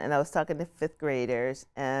Brooklyn, and I was talking to fifth graders,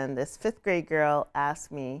 and this fifth grade girl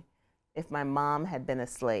asked me if my mom had been a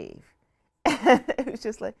slave. And it was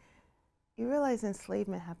just like, you realize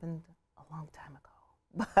enslavement happened a long time ago.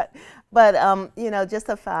 But you know, just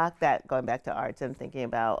the fact that, going back to arts and thinking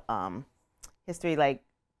about history, like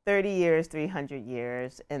 30 years, 300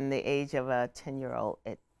 years, in the age of a 10-year-old,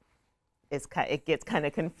 it gets kind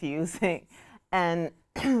of confusing. And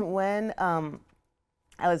when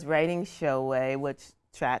I was writing Showay, which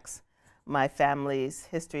tracks my family's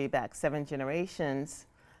history back 7 generations,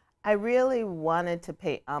 I really wanted to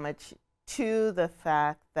pay homage to the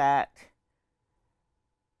fact that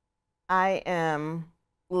I am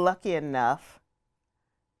lucky enough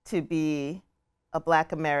to be a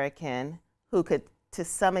Black American who could, to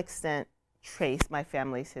some extent, trace my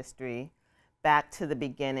family's history back to the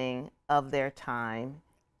beginning of their time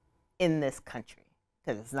in this country.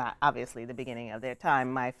 Because it's not obviously the beginning of their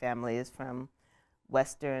time. My family is from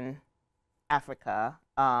Western Africa,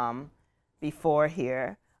 before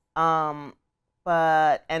here. And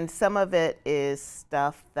some of it is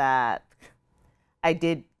stuff that I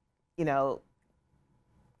did, you know,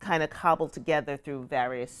 kind of cobble together through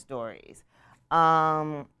various stories.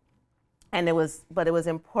 But it was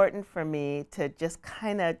important for me to just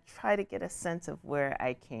kind of try to get a sense of where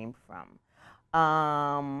I came from.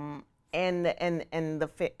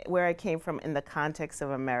 Where I came from in the context of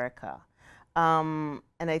America. And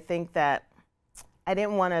I think that I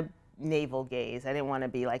didn't want to navel gaze. I didn't want to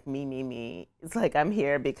be like me, me, me. It's like I'm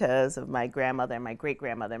here because of my grandmother, my great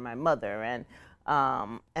grandmother, my mother, and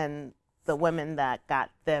the women that got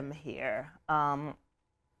them here. And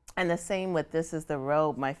the same with This Is the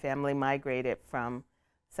Robe. My family migrated from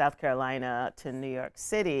South Carolina to New York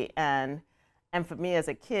City, and for me as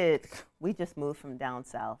a kid, we just moved from down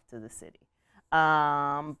south to the city.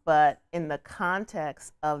 But in the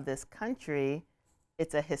context of this country,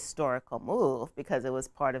 it's a historical move because it was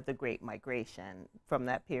part of the Great Migration from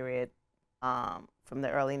that period, from the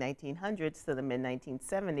early 1900s to the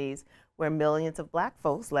mid-1970s, where millions of Black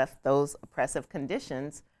folks left those oppressive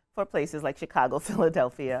conditions for places like Chicago,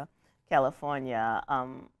 Philadelphia, California,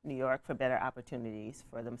 New York, for better opportunities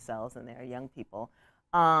for themselves and their young people.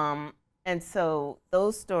 And so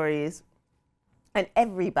those stories, and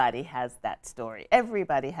everybody has that story.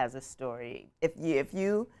 Everybody has a story. If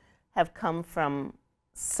you have come from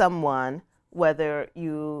someone, whether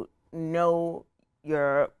you know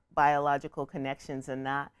your biological connections or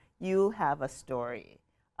not, you have a story.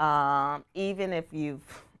 Even if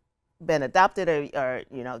you've been adopted or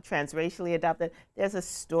you know, transracially adopted, there's a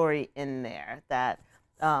story in there that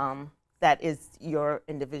that is your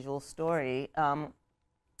individual story.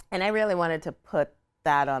 And I really wanted to put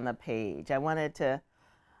that on the page. I wanted to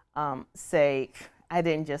say I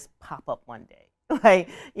didn't just pop up one day. Like,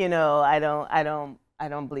 you know, I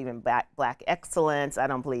don't believe in black excellence. I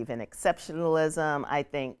don't believe in exceptionalism. I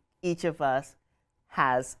think each of us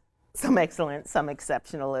has some excellence, some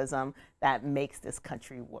exceptionalism that makes this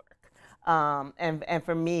country work. And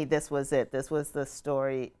for me, this was it. This was the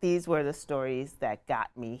story. These were the stories that got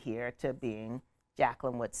me here to being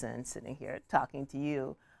Jacqueline Woodson, sitting here talking to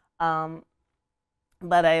you.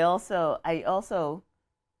 But I also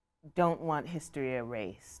don't want history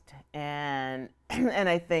erased. And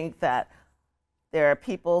I think that there are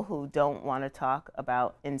people who don't want to talk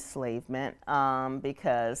about enslavement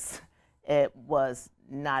because it was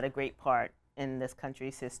not a great part in this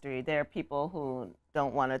country's history. There are people who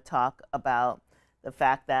don't want to talk about the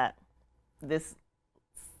fact that this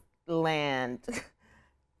land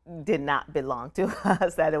did not belong to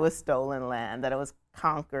us, that it was stolen land, that it was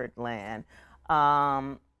conquered land,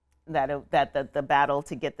 that the battle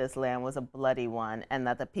to get this land was a bloody one, and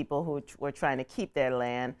that the people who were trying to keep their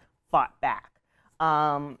land fought back.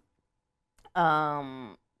 Um,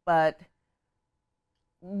 but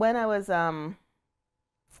when I was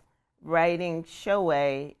writing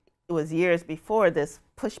Shoei, it was years before this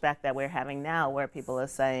pushback that we're having now, where people are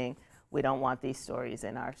saying we don't want these stories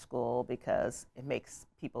in our school because it makes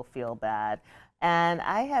people feel bad. And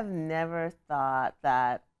I have never thought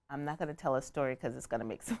that I'm not going to tell a story because it's going to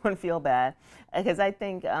make someone feel bad, because I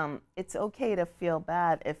think it's okay to feel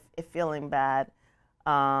bad if feeling bad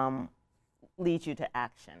leads you to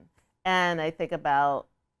action. And I think about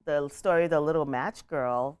the story of the little match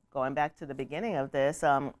girl, going back to the beginning of this.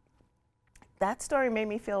 That story made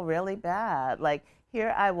me feel really bad. Like,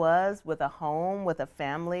 here I was with a home, with a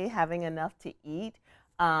family, having enough to eat,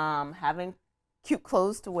 having cute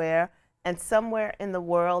clothes to wear, and somewhere in the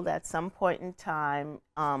world at some point in time,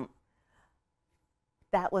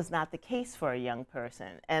 that was not the case for a young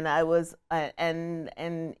person. And I was, and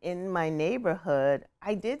in my neighborhood,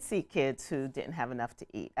 I did see kids who didn't have enough to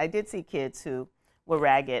eat. I did see kids who were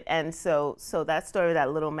ragged. And so that story,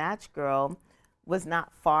 that little match girl, was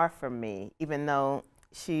not far from me, even though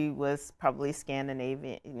she was probably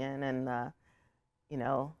Scandinavian in the,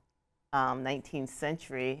 19th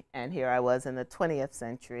century, and here I was in the 20th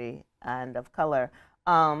century and of color.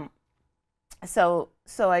 So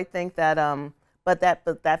I think that, but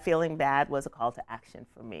that feeling bad was a call to action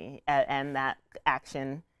for me, and that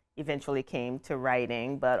action eventually came to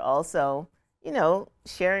writing, but also,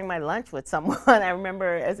 sharing my lunch with someone. I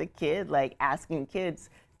remember as a kid, like, asking kids,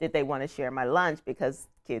 did they want to share my lunch, because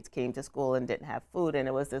kids came to school and didn't have food, and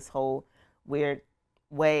it was this whole weird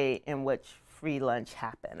way in which free lunch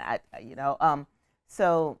happened.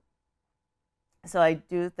 So I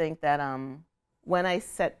do think that when I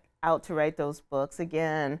set out to write those books,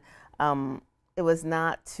 again, it was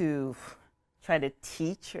not to try to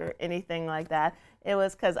teach or anything like that. It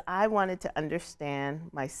was because I wanted to understand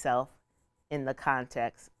myself in the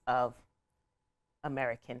context of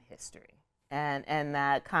American history. And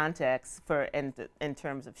that context in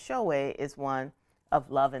terms of Shoei is one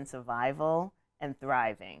of love and survival and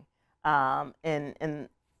thriving in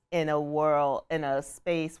a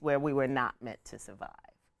space where we were not meant to survive.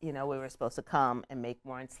 We were supposed to come and make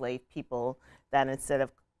more enslaved people, that instead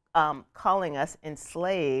of calling us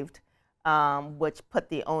enslaved, which put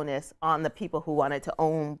the onus on the people who wanted to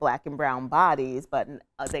own black and brown bodies, but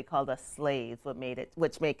they called us slaves,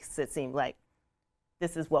 which makes it seem like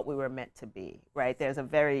this is what we were meant to be, right? There's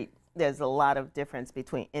a lot of difference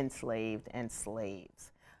between enslaved and slaves.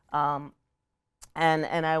 And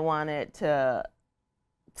I wanted to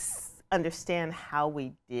understand how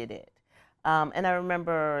we did it. And I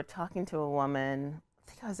remember talking to a woman, I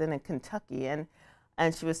think I was in Kentucky, and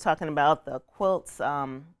she was talking about the quilts,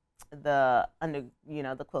 the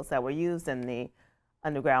quilts that were used in the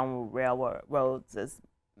Underground Railroads as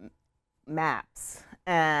maps.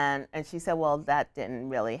 And she said, well, that didn't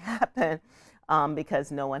really happen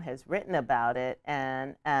because no one has written about it,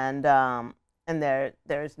 and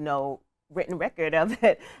there's no written record of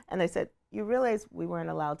it. And I said, you realize we weren't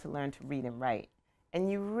allowed to learn to read and write. And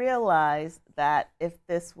you realize that if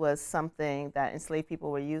this was something that enslaved people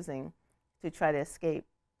were using to try to escape,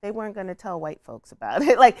 they weren't going to tell white folks about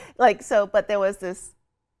it. But there was this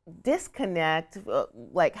disconnect,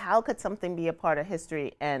 like, how could something be a part of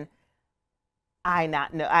history and I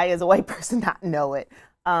as a white person not know it?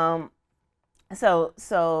 And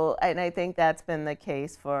I think that's been the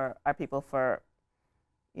case for our people for,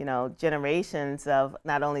 generations of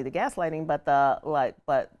not only the gaslighting,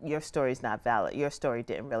 but your story's not valid. Your story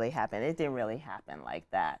didn't really happen. It didn't really happen like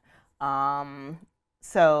that. When,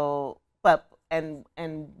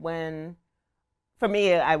 for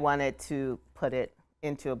me, I wanted to put it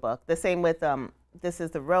into a book. The same with This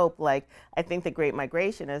Is the Rope. Like, I think the Great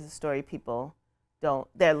Migration is a story people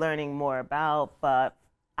they're learning more about, but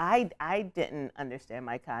I didn't understand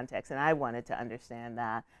my context, and I wanted to understand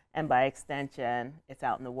that. And by extension, it's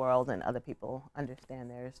out in the world, and other people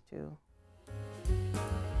understand theirs too.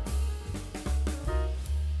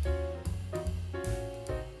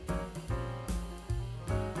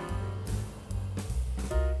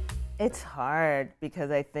 It's hard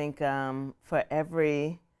because I think for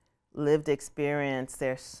every lived experience,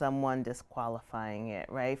 there's someone disqualifying it,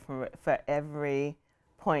 right? For every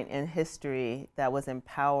point in history that was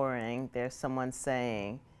empowering, there's someone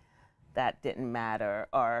saying that didn't matter,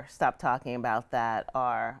 or stop talking about that,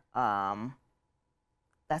 or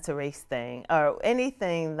that's a race thing, or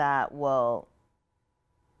anything that will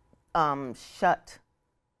shut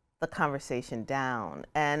the conversation down.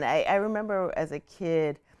 And I remember as a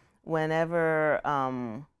kid, whenever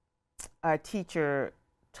our teacher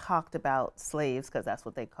talked about slaves, because that's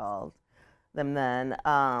what they called them then,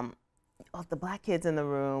 the black kids in the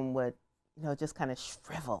room would, just kind of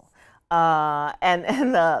shrivel. And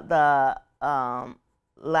the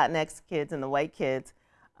Latinx kids and the white kids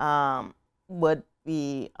would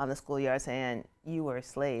be on the schoolyard saying, "You were a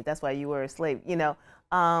slave. That's why you were a slave." And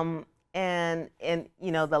the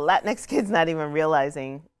Latinx kids not even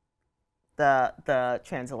realizing the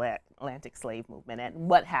transatlantic slave movement and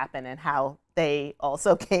what happened and how they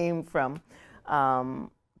also came from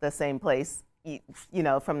the same place,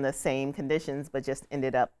 from the same conditions, but just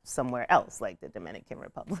ended up somewhere else, like the Dominican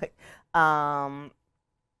Republic. And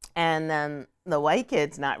then the white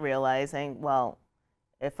kids not realizing, well,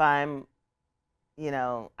 if I'm,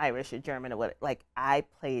 Irish or German or what, like I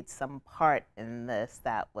played some part in this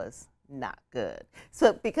that was not good.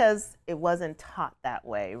 So because it wasn't taught that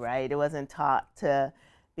way, right? It wasn't taught to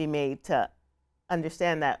be made to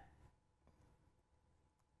understand that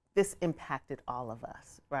this impacted all of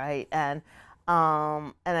us, right? And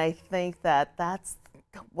I think that that's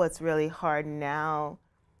what's really hard now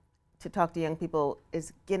to talk to young people,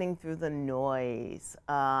 is getting through the noise.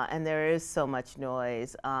 And there is so much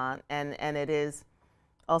noise, and it is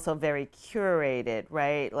also very curated,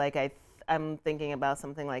 right? Like I'm thinking about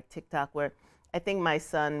something like TikTok, where I think my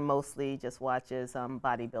son mostly just watches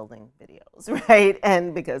bodybuilding videos, right?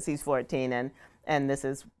 And because he's 14, and this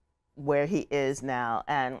is where he is now.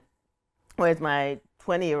 And whereas my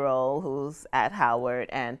 20-year-old, who's at Howard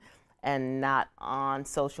and not on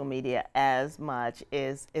social media as much,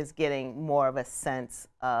 is getting more of a sense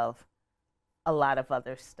of a lot of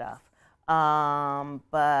other stuff.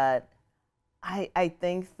 But I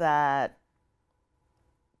think that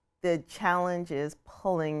the challenge is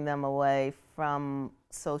pulling them away from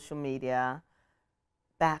social media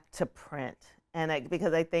back to print. And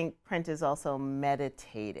because I think print is also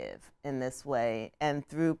meditative in this way, and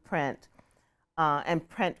through print, and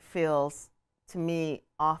print feels to me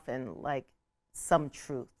often like some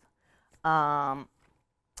truth that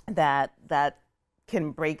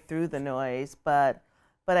can break through the noise. But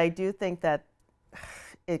I do think that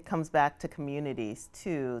it comes back to communities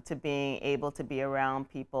too, to being able to be around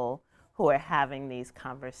people who are having these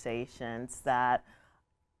conversations,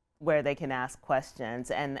 where they can ask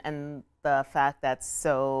questions, and the fact that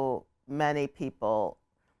so many people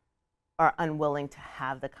are unwilling to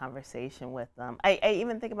have the conversation with them. I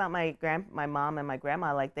even think about my mom and my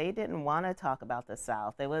grandma, like they didn't want to talk about the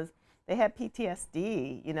South. They had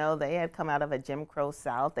PTSD, they had come out of a Jim Crow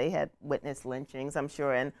South. They had witnessed lynchings, I'm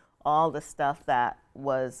sure, and all the stuff that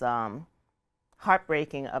was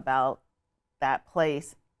heartbreaking about that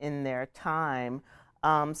place in their time.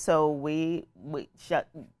 So we shut,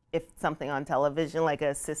 if something on television, like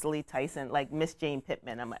a Cicely Tyson, like Miss Jane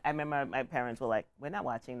Pittman, I remember my parents were like, we're not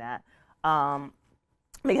watching that.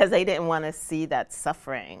 Because they didn't want to see that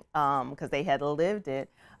suffering, because they had lived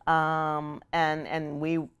it. And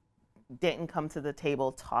we didn't come to the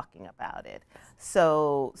table talking about it.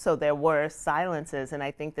 So there were silences, and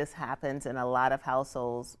I think this happens in a lot of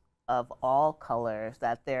households of all colors,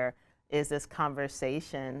 that there is this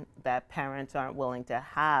conversation that parents aren't willing to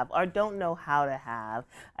have or don't know how to have.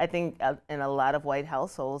 I think in a lot of white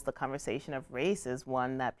households, the conversation of race is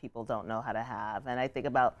one that people don't know how to have. And I think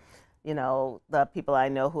about, the people I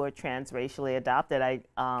know who are transracially adopted,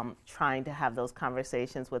 trying to have those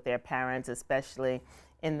conversations with their parents, especially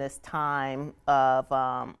in this time of,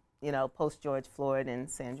 post George Floyd and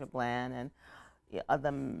Sandra Bland and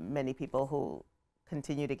other many people who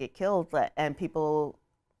continue to get killed, and people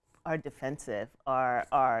are defensive,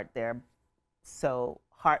 they're so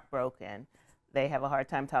heartbroken, they have a hard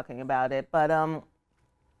time talking about it. But I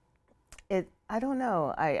don't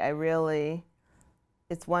know. I really,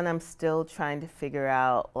 it's one I'm still trying to figure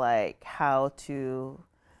out, like how to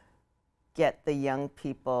get the young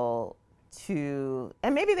people to,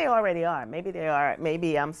 and maybe they already are,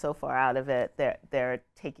 maybe I'm so far out of it, they're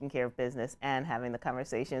taking care of business and having the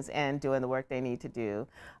conversations and doing the work they need to do,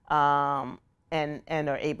 and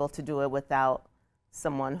are able to do it without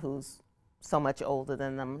someone who's so much older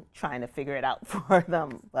than them trying to figure it out for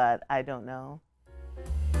them. But I don't know.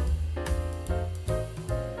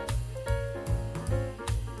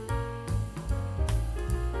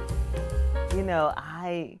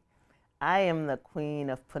 I am the queen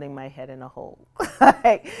of putting my head in a hole.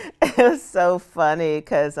 It was so funny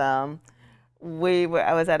because I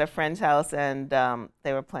was at a friend's house, and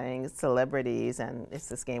they were playing celebrities, and it's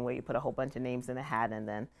this game where you put a whole bunch of names in a hat and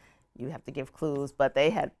then you have to give clues. But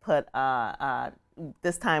they had put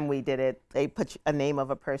this time we did it. They put a name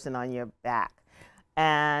of a person on your back,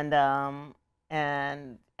 and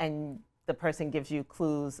the the person gives you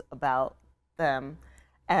clues about them,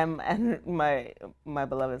 and my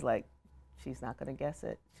beloved is like, she's not gonna guess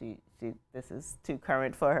it. She this is too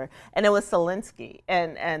current for her. And it was Zelensky,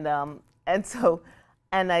 and so.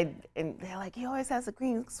 And they're like, he always has a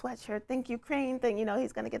green sweatshirt. Think Ukraine thing, you know,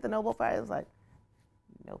 he's gonna get the Nobel Prize. I was like,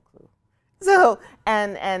 no clue. So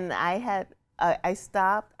and I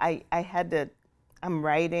stopped. I had to. I'm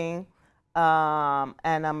writing,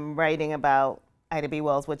 and I'm writing about Ida B.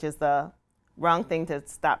 Wells, which is the wrong thing to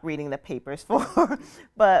stop reading the papers for.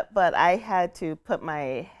 but I had to put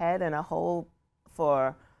my head in a hole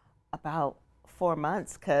for about 4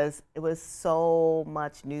 months because it was so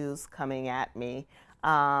much news coming at me,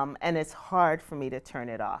 and it's hard for me to turn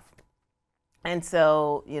it off. And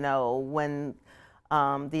so, you know, when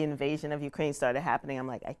the invasion of Ukraine started happening, I'm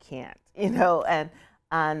like, I can't, you know, and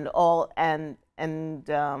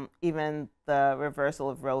even the reversal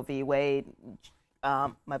of Roe v. Wade,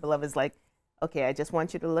 my beloved is like, okay, I just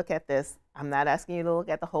want you to look at this. I'm not asking you to look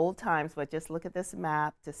at the whole Times, but just look at this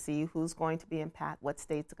map to see who's going to be impacted, what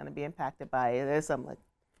states are going to be impacted by it. There's some like,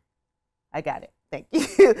 I got it, thank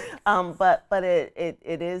you. But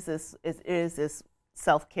it is this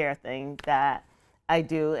self-care thing that I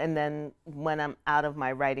do, and then when I'm out of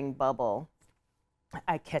my writing bubble,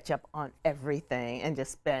 I catch up on everything and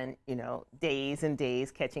just spend, you know, days and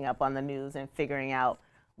days catching up on the news and figuring out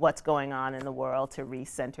what's going on in the world to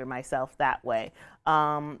recenter myself that way.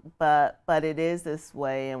 But it is this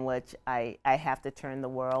way in which I have to turn the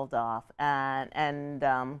world off, and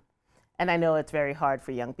I know it's very hard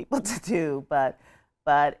for young people to do, but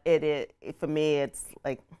it for me it's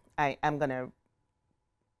like I'm gonna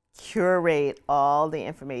curate all the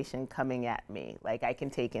information coming at me. Like I can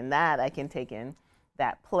take in that, I can take in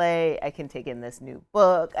that play, I can take in this new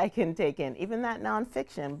book, I can take in even that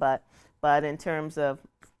nonfiction, but in terms of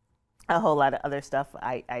a whole lot of other stuff,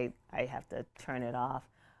 I have to turn it off.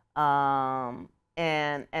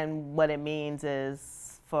 And what it means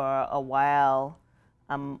is for a while,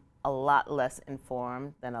 I'm a lot less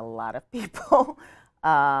informed than a lot of people.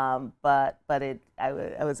 But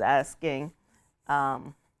I was asking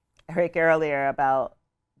Eric earlier about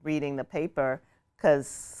reading the paper,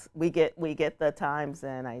 because we get the Times,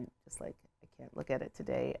 and I just like, I can't look at it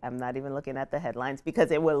today. I'm not even looking at the headlines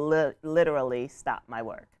because it will literally stop my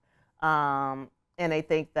work. And I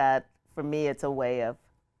think that for me, it's a way of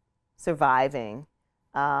surviving.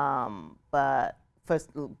 But for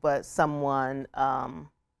someone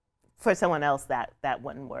else, that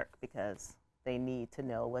wouldn't work because they need to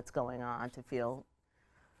know what's going on to feel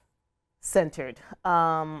centered.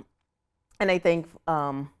 And I think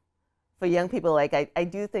for young people, like I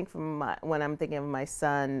do think when I'm thinking of my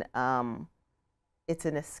son, it's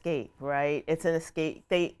an escape, right? It's an escape.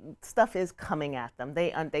 Stuff is coming at them.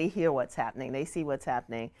 They hear what's happening. They see what's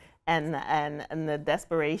happening, and the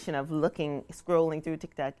desperation of scrolling through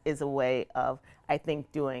TikTok is a way of, I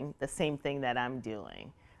think, doing the same thing that I'm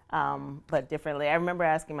doing, but differently. I remember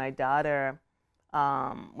asking my daughter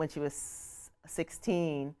when she was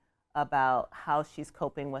 16 about how she's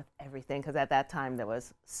coping with everything, because at that time there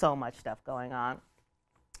was so much stuff going on,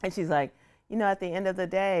 and she's like, you know, at the end of the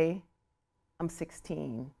day, I'm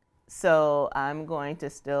 16, so I'm going to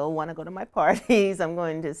still want to go to my parties. I'm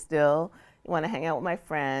going to still want to hang out with my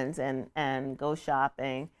friends and go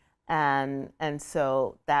shopping, and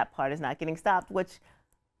so that part is not getting stopped, which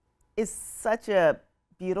is such a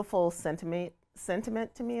beautiful sentiment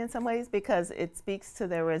to me in some ways, because it speaks to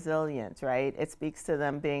their resilience, right? It speaks to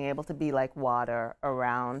them being able to be like water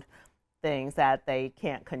around things that they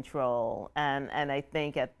can't control. And I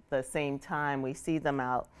think at the same time, we see them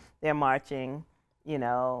out there marching, you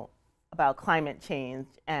know, about climate change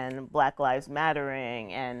and Black Lives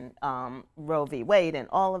Mattering and Roe v. Wade and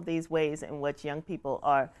all of these ways in which young people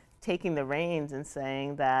are taking the reins and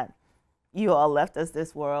saying that you all left us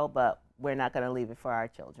this world, but we're not going to leave it for our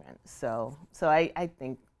children. So I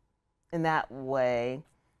think in that way,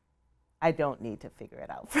 I don't need to figure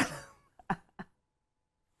it out for them.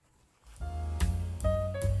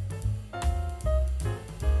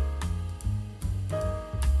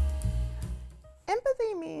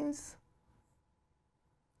 Empathy means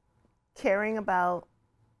caring about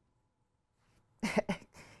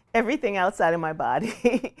everything outside of my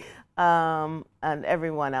body and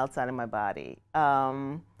everyone outside of my body.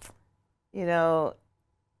 You know,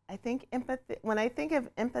 I think empathy, when I think of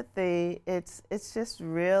empathy, it's just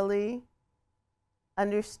really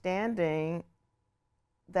understanding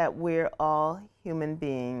that we're all human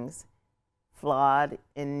beings, flawed,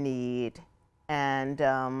 in need, and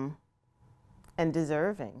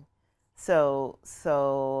deserving. So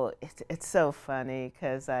it's so funny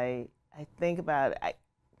because I think about it.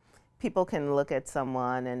 people can look at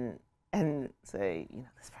someone and say, you know,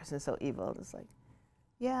 this person is so evil. It's like,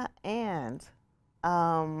 yeah, and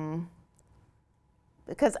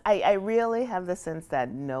because I really have the sense that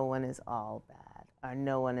no one is all bad or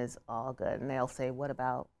no one is all good. And they'll say, what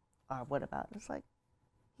about, or what about? And it's like,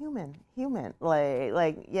 human,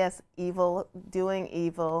 like yes, evil, doing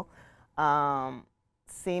evil,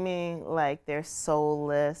 seeming like they're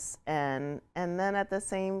soulless, and then at the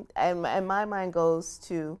same, and my mind goes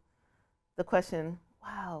to the question,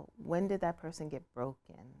 wow, when did that person get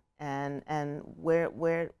broken, and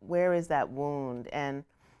where is that wound, and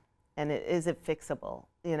is it fixable,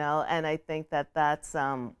 you know? And I think that that's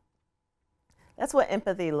what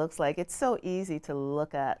empathy looks like. It's so easy to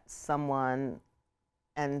look at someone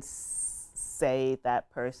and say that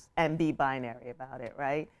person and be binary about it,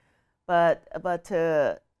 right? But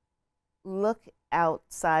to look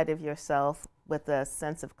outside of yourself with a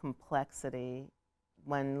sense of complexity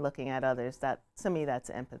when looking at others, that, to me, that's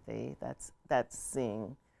empathy. That's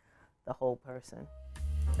seeing the whole person.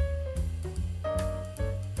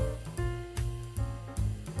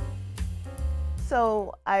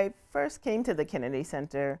 So I first came to the Kennedy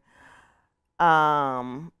Center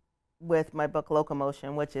with my book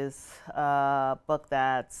Locomotion, which is a book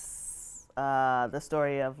that's the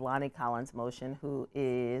story of Lonnie Collins Motion, who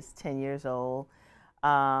is 10 years old,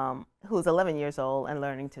 who's 11 years old and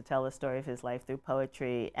learning to tell the story of his life through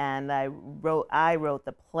poetry. And I wrote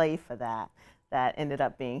the play for that ended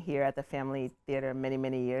up being here at the Family Theater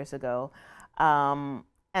many years ago. And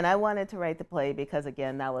I wanted to write the play because,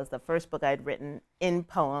 again, that was the first book I'd written in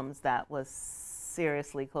poems that was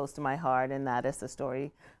seriously close to my heart, and that is the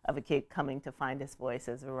story of a kid coming to find his voice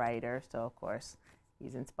as a writer. So, of course,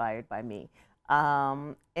 he's inspired by me.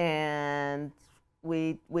 And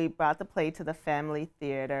we brought the play to the Family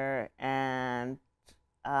Theater and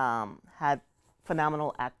had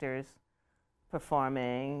phenomenal actors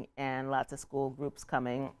performing and lots of school groups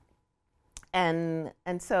coming. And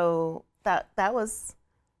so that was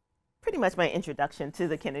pretty much my introduction to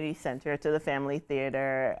the Kennedy Center, to the Family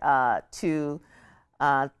Theater, to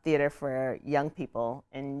theater for young people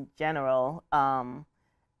in general.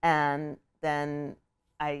 And then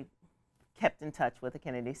I kept in touch with the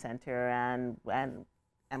Kennedy Center, and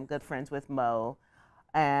I'm good friends with Mo.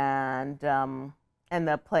 And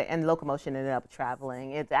the play and Locomotion ended up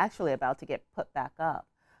traveling. It's actually about to get put back up,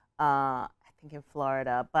 I think in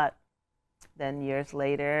Florida. But then years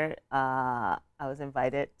later, I was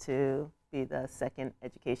invited to be the second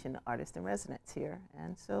education artist in residence here.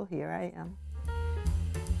 And so here I am.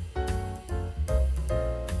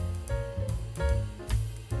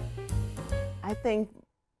 I think,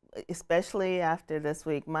 especially after this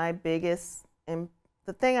week, my biggest,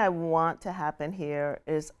 the thing I want to happen here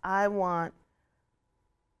is I want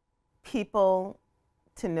people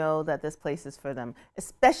to know that this place is for them,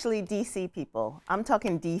 especially DC people. I'm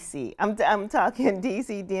talking DC. I'm talking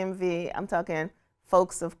DC, DMV. I'm talking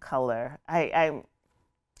folks of color. I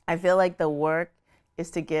feel like the work is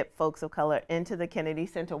to get folks of color into the Kennedy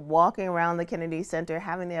Center, walking around the Kennedy Center,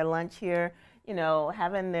 having their lunch here, you know,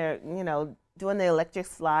 having their, you know, doing the electric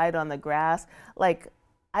slide on the grass. Like,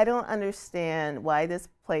 I don't understand why this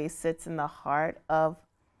place sits in the heart of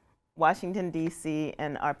Washington, D.C.,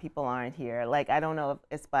 and our people aren't here. Like, I don't know if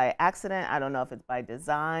it's by accident, I don't know if it's by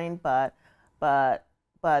design, but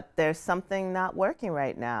there's something not working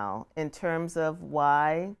right now in terms of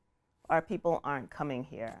why our people aren't coming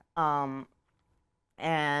here.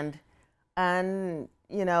 And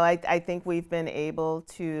you know, I think we've been able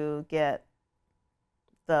to get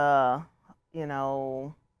the, you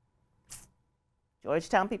know,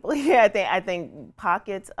 Georgetown people here. I think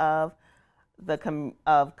pockets of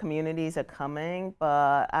communities are coming,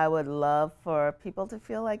 but I would love for people to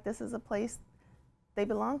feel like this is a place they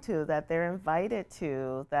belong to, that they're invited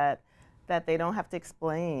to, that they don't have to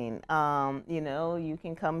explain. You know, you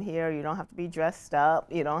can come here, you don't have to be dressed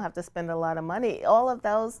up, you don't have to spend a lot of money. All of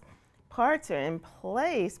those parts are in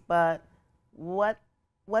place, but what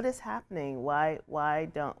is happening? Why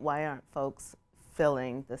aren't folks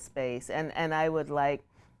filling the space? And I would like,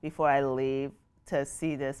 before I leave, to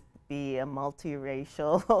see this be a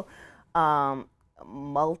multiracial,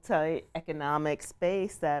 multi-economic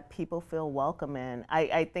space that people feel welcome in.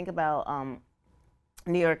 I think about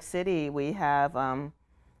New York City. We have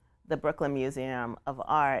the Brooklyn Museum of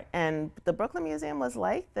Art, and the Brooklyn Museum was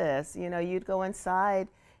like this. You know, you'd go inside,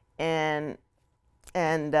 and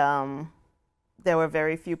there were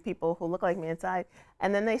very few people who looked like me inside.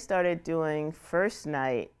 And then they started doing first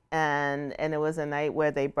night, and it was a night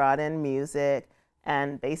where they brought in music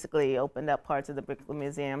and basically opened up parts of the Brooklyn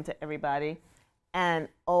Museum to everybody. And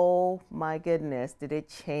oh my goodness, did it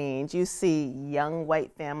change. You see young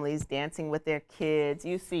white families dancing with their kids.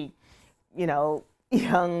 You see, you know,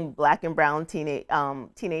 young black and brown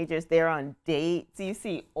teenagers, they're on dates. You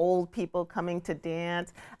see old people coming to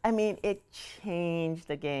dance. I mean, it changed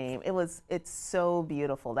the game. It's so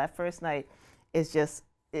beautiful. That first night is just,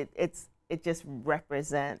 it just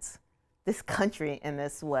represents this country in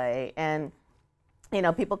this way. And you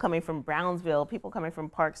know, people coming from Brownsville, people coming from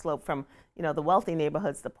Park Slope, from, you know, the wealthy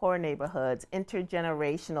neighborhoods, the poor neighborhoods,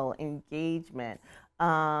 intergenerational engagement.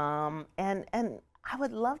 And I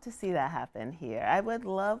would love to see that happen here. I would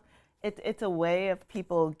love, it's a way of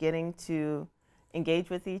people getting to engage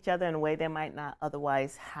with each other in a way they might not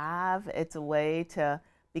otherwise have. It's a way to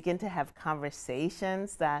begin to have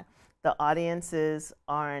conversations that the audiences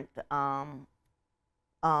aren't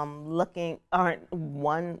looking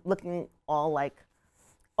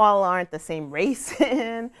all aren't the same race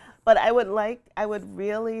in, but I would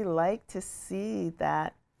really like to see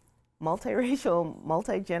that multiracial,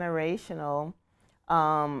 multi-generational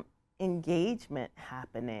engagement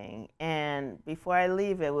happening. And before I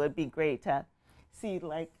leave, it would be great to see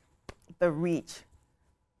like the Reach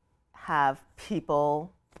have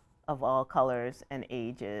people of all colors and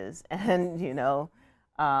ages and, you know,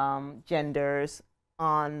 genders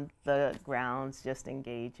on the grounds just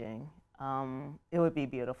engaging. It would be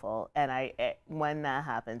beautiful, and when that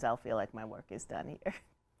happens, I'll feel like my work is done here.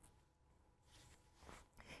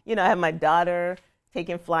 You know, I have my daughter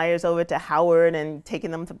taking flyers over to Howard and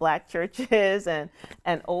taking them to black churches and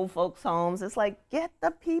old folks' homes. It's like, get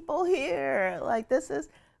the people here. Like, this is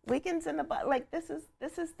weekends in the like this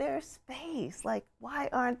is their space. Like, why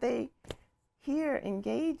aren't they here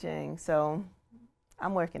engaging? So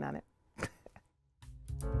I'm working on it.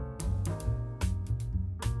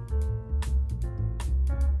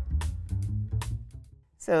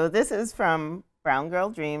 So this is from Brown Girl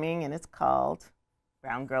Dreaming, and it's called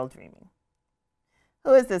Brown Girl Dreaming.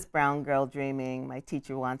 Who is this brown girl dreaming? My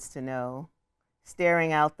teacher wants to know.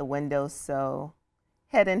 Staring out the window so,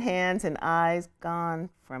 head in hands and eyes gone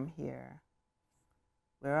from here.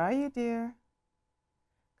 Where are you, dear?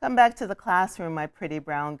 Come back to the classroom, my pretty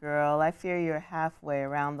brown girl. I fear you're halfway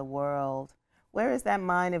around the world. Where is that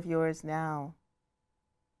mind of yours now?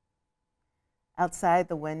 Outside,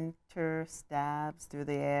 the winter stabs through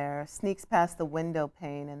the air, sneaks past the window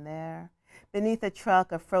pane, and there, beneath a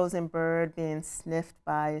truck, a frozen bird being sniffed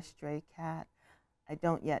by a stray cat. I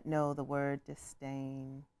don't yet know the word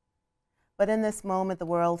disdain. But in this moment, the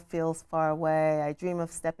world feels far away. I dream of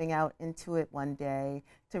stepping out into it one day,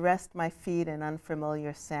 to rest my feet in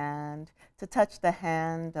unfamiliar sand, to touch the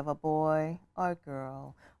hand of a boy or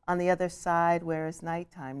girl on the other side where it's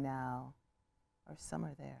nighttime now, or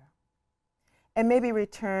summer there. And maybe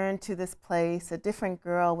return to this place, a different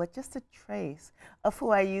girl with just a trace of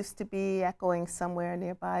who I used to be, echoing somewhere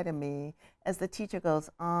nearby to me. As the teacher goes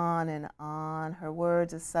on and on, her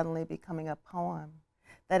words is suddenly becoming a poem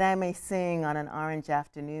that I may sing on an orange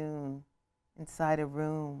afternoon inside a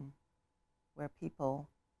room where people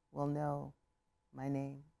will know my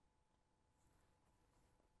name.